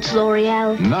 Impossible, it's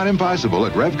L'Oreal. Not impossible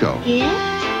at Revco.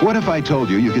 Yeah? What if I told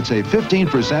you you could save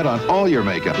 15% on all your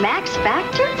makeup? Max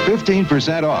Factor?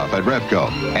 15% off at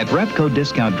Revco. At Revco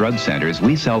Discount Drug Centers,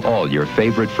 we sell all your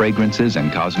favorite fragrances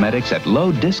and cosmetics at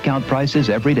low discount prices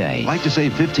every day. Like to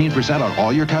save 15% on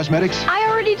all your cosmetics? I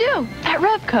already do, at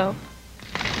Revco.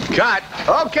 Cut.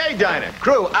 Okay, Dinah.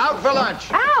 Crew, out for lunch.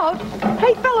 Out?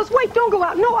 Hey, fellas, wait, don't go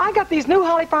out. No, I got these new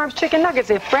Holly Farms chicken nuggets.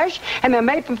 They're fresh, and they're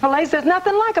made from fillets. There's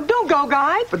nothing like them. Don't go,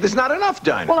 guys. But there's not enough,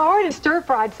 Dinah. Well, I already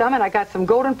stir-fried some, and I got some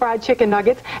golden fried chicken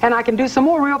nuggets, and I can do some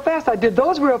more real fast. I did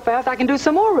those real fast. I can do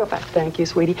some more real fast. Thank you,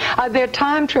 sweetie. They're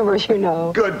time trimmers, you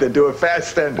know. Good to do it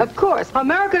fast, then. Of course.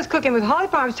 America's cooking with Holly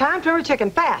Farms time trimmer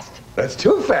chicken fast. That's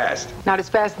too fast. Not as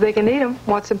fast as they can eat them.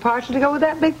 Want some partial to go with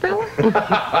that, big fella?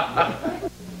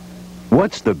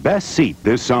 What's the best seat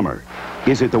this summer?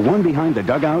 Is it the one behind the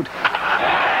dugout?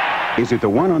 Is it the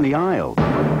one on the aisle?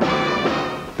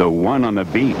 The one on the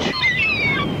beach?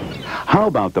 How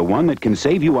about the one that can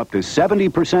save you up to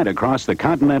 70% across the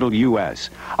continental U.S.?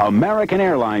 American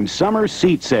Airlines Summer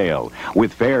Seat Sale,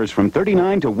 with fares from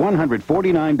 $39 to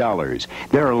 $149.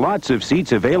 There are lots of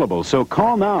seats available, so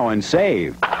call now and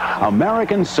save.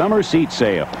 American Summer Seat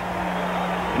Sale.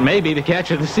 Maybe the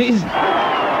catch of the season.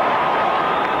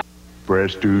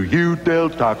 Fresh to you, Del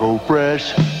Taco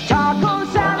Fresh. Taco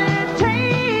salad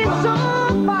tastes so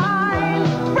fine.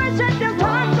 Fresh at Del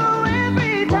Taco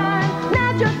every time.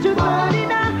 Not just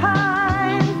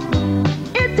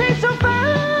 $2.49. It tastes so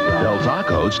fine. Del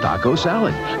Taco's Taco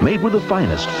Salad, made with the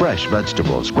finest fresh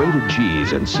vegetables, grated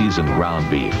cheese, and seasoned ground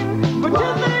beef. For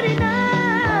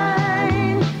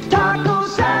 $2.39. Taco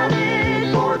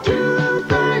salad for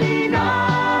 $2.39.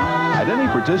 At any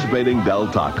participating Del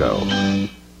Taco.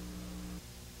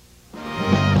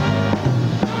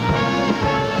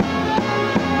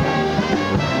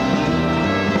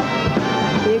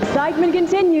 The excitement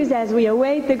continues as we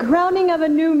await the crowning of a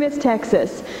new Miss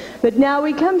Texas. But now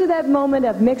we come to that moment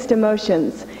of mixed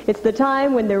emotions. It's the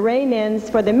time when the rain ends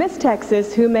for the Miss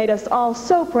Texas who made us all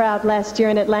so proud last year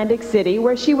in Atlantic City,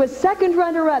 where she was second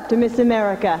runner-up to Miss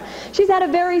America. She's had a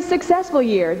very successful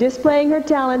year, displaying her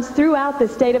talents throughout the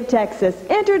state of Texas,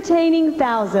 entertaining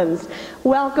thousands.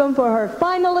 Welcome for her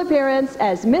final appearance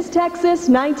as Miss Texas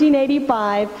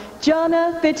 1985,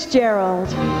 Jonna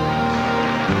Fitzgerald.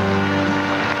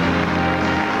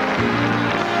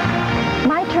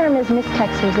 My term as Miss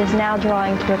Texas is now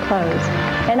drawing to a close,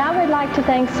 and I would like to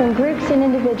thank some groups and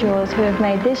individuals who have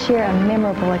made this year a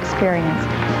memorable experience.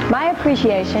 My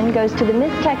appreciation goes to the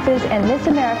Miss Texas and Miss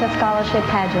America Scholarship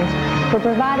Pageants for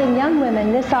providing young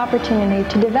women this opportunity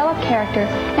to develop character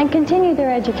and continue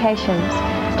their educations.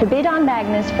 To B. Don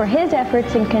Magnus for his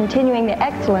efforts in continuing the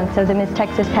excellence of the Miss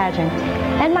Texas pageant,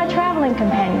 and my traveling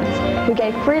companions who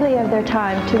gave freely of their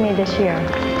time to me this year.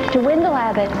 To Wendell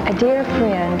Abbott, a dear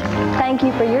friend, thank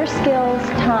you for your skills,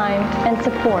 time, and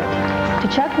support. To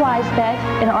Chuck Weisbeck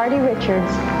and Artie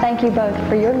Richards, thank you both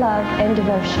for your love and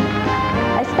devotion.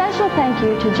 A special thank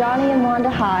you to Johnny and Wanda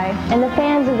High and the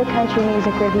fans of the Country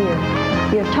Music Review.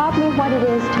 You have taught me what it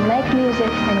is to make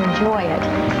music and enjoy it,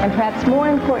 and perhaps more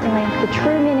importantly, the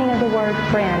true meaning of the word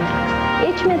friend.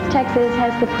 Each Miss Texas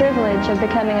has the privilege of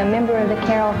becoming a member of the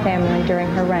Carroll family during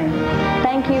her reign.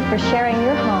 Thank you for sharing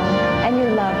your home and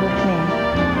your love with me.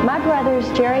 My brothers,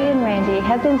 Jerry and Randy,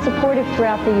 have been supportive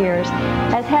throughout the years,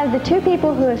 as have the two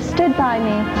people who have stood by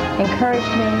me,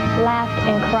 encouraged me, laughed,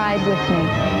 and cried with me.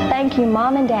 Thank you,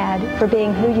 Mom and Dad, for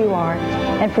being who you are,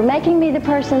 and for making me the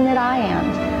person that I am.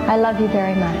 I love you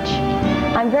very much.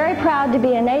 I'm very proud to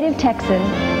be a native Texan,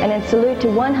 and in salute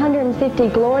to 150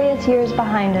 glorious years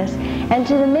behind us, and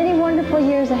to the many wonderful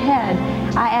years ahead,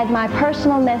 I add my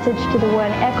personal message to the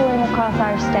one echoing across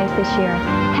our state this year.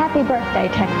 Happy birthday,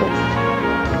 Texas.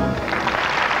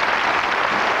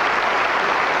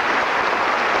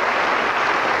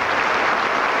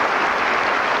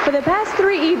 For the past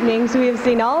 3 evenings, we have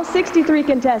seen all 63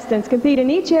 contestants compete in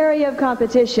each area of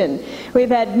competition. We've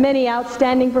had many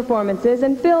outstanding performances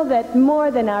and feel that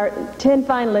more than our 10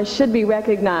 finalists should be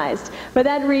recognized. For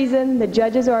that reason, the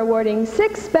judges are awarding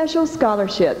 6 special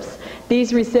scholarships.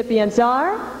 These recipients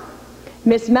are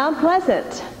Miss Mount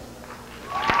Pleasant,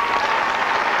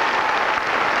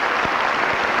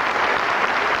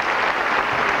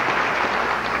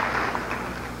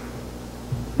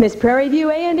 Miss Prairie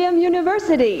View A&M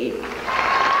University,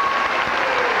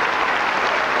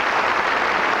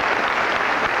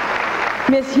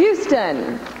 Miss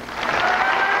Houston,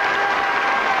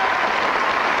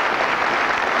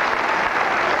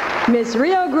 Miss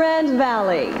Rio Grande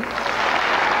Valley,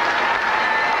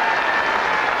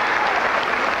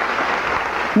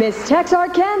 Miss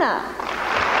Texarkana.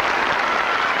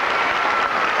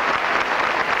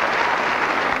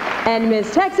 And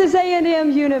Miss Texas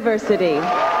A&M University.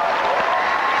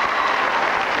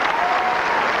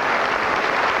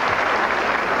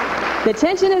 The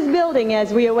tension is building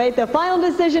as we await the final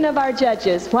decision of our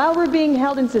judges. While we're being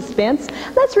held in suspense,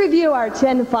 let's review our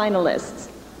 10 finalists.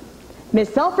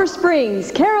 Miss Sulphur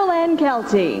Springs, Carol Ann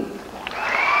Kelty.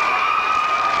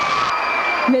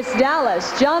 Miss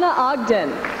Dallas, Jonna Ogden.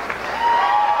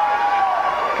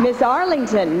 Miss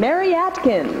Arlington, Mary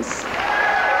Atkins.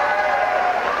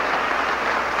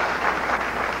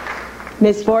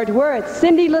 Miss Fort Worth,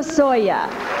 Cindy Lasoya.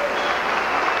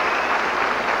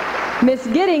 Miss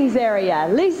Giddings area,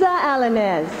 Lisa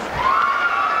Alanes.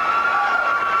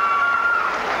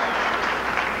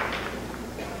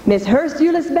 Miss Hurst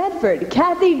Euless Bedford,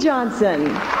 Kathy Johnson.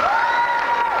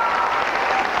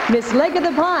 Miss Lake of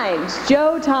the Pines,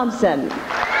 Joe Thompson.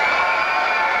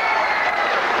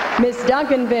 Miss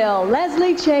Duncanville,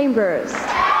 Leslie Chambers.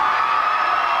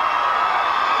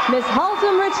 Miss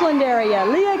Haltom Richland area,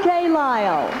 Leah K.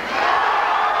 Lyle.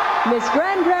 Miss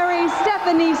Grand Prairie,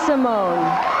 Stephanie Simone.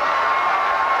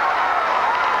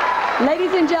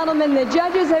 Ladies and gentlemen, the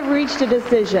judges have reached a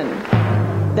decision.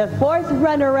 The fourth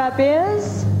runner-up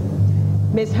is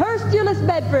Miss Hurst Euless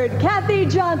Bedford, Kathy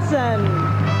Johnson.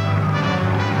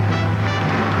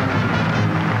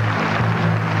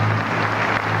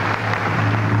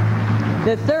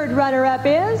 The third runner-up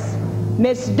is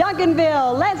Miss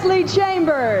Duncanville, Leslie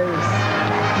Chambers.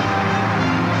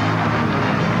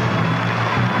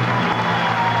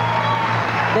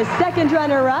 The second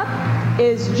runner-up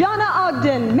is Jonna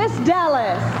Ogden, Miss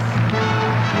Dallas.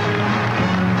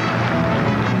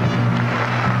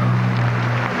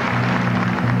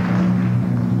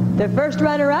 The first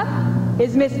runner-up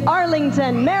is Miss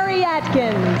Arlington, Mary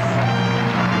Atkins.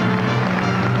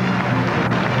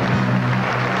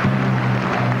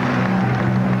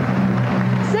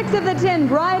 Six of the 10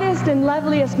 brightest and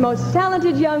loveliest, most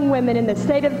talented young women in the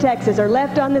state of Texas are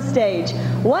left on the stage.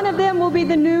 One of them will be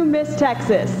the new Miss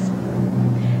Texas.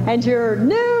 And your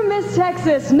new Miss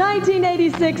Texas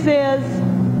 1986 is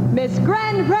Miss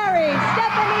Grand Prairie,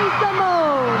 Stephanie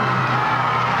Simone.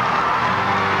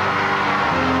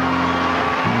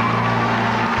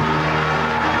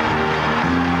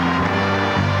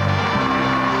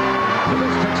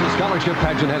 Scholarship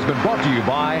Pageant has been brought to you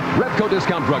by Revco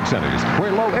Discount Drug Centers,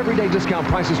 where low everyday discount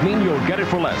prices mean you'll get it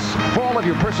for less. For all of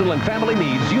your personal and family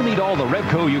needs, you need all the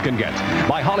Revco you can get.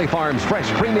 By Holly Farms Fresh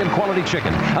Premium Quality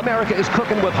Chicken. America is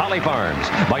cooking with Holly Farms.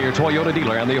 By your Toyota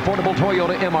dealer and the affordable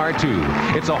Toyota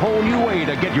MR2. It's a whole new way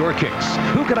to get your kicks.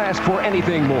 Who could ask for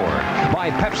anything more? By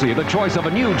Pepsi, the choice of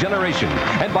a new generation.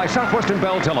 And by Southwestern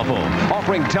Bell Telephone,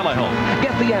 offering telehealth.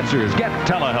 Get the answers. Get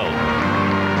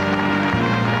telehealth.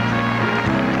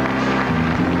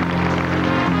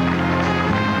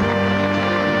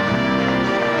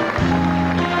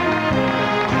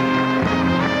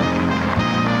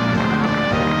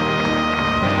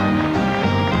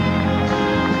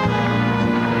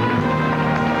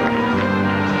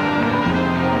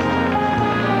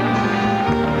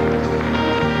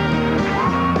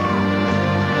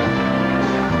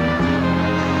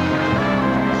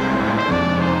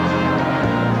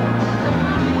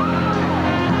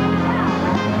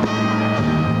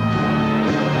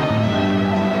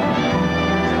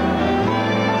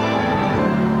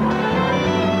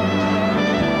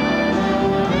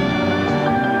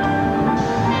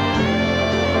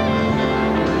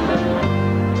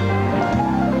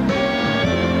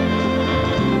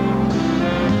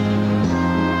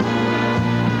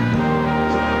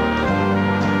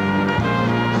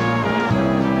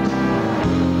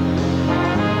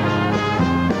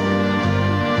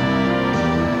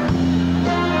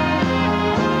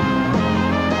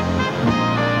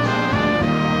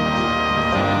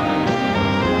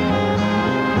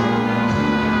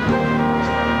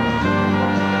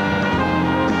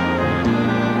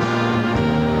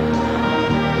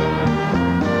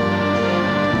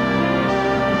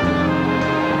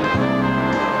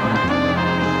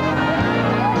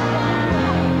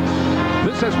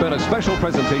 Has been a special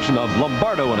presentation of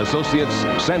Lombardo and Associates,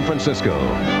 San Francisco.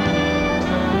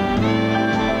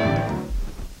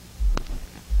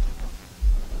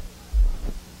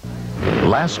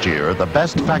 Last year, the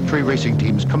best factory racing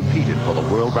teams competed for the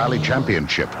World Rally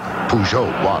Championship.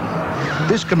 Peugeot won.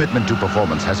 This commitment to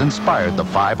performance has inspired the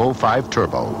 505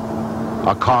 Turbo,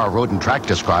 a car Road and Track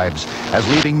describes as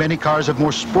leaving many cars of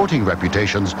more sporting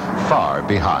reputations far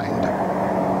behind.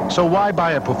 So why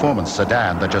buy a performance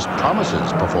sedan that just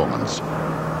promises performance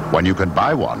when you can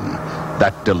buy one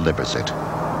that delivers it?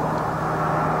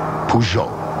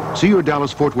 Peugeot. See your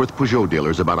Dallas-Fort Worth Peugeot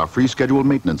dealers about our free scheduled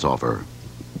maintenance offer.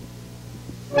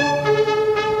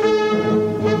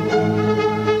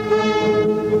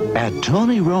 At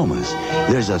Tony Roma's,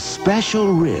 there's a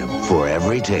special rib for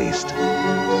every taste.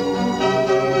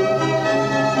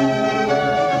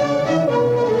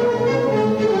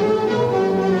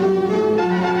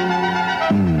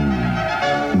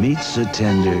 Meat's so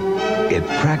tender, it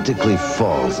practically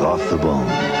falls off the bone.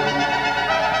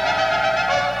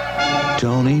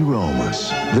 Tony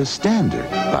Roma's, the standard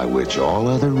by which all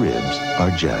other ribs are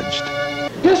judged.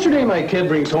 Yesterday, my kid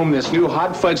brings home this new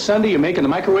hot fudge sundae you make in the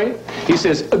microwave. He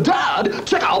says, Dad,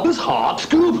 check out this hot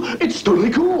scoop. It's totally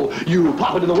cool. You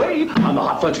pop it in the way, and the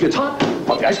hot fudge gets hot,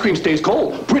 but the ice cream stays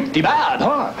cold. Pretty bad,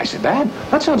 huh? I said, Dad,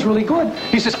 that sounds really good.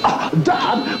 He says,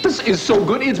 Dad, this is so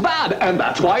good it's bad, and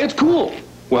that's why it's cool.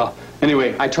 Well,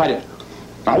 anyway, I tried it.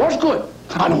 Now, what's good?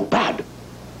 I know, bad.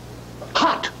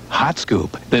 Hot. Hot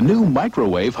Scoop, the new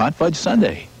microwave hot fudge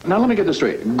sundae. Now, let me get this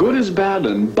straight. Good is bad,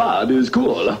 and bad is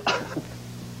cool.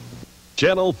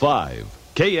 Channel 5,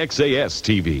 KXAS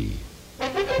TV.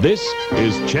 This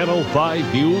is Channel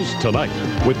 5 News Tonight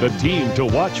with the team to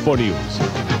watch for news.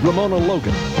 Ramona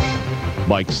Logan,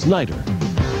 Mike Snyder,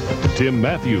 Tim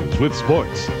Matthews with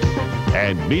sports,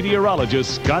 and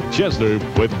meteorologist Scott Chesner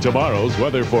with tomorrow's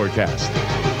weather forecast.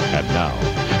 And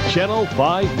now, Channel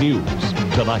 5 News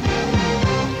Tonight.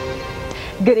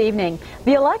 Good evening.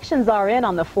 The elections are in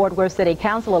on the Fort Worth City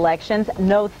Council elections.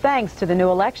 No thanks to the new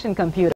election computer.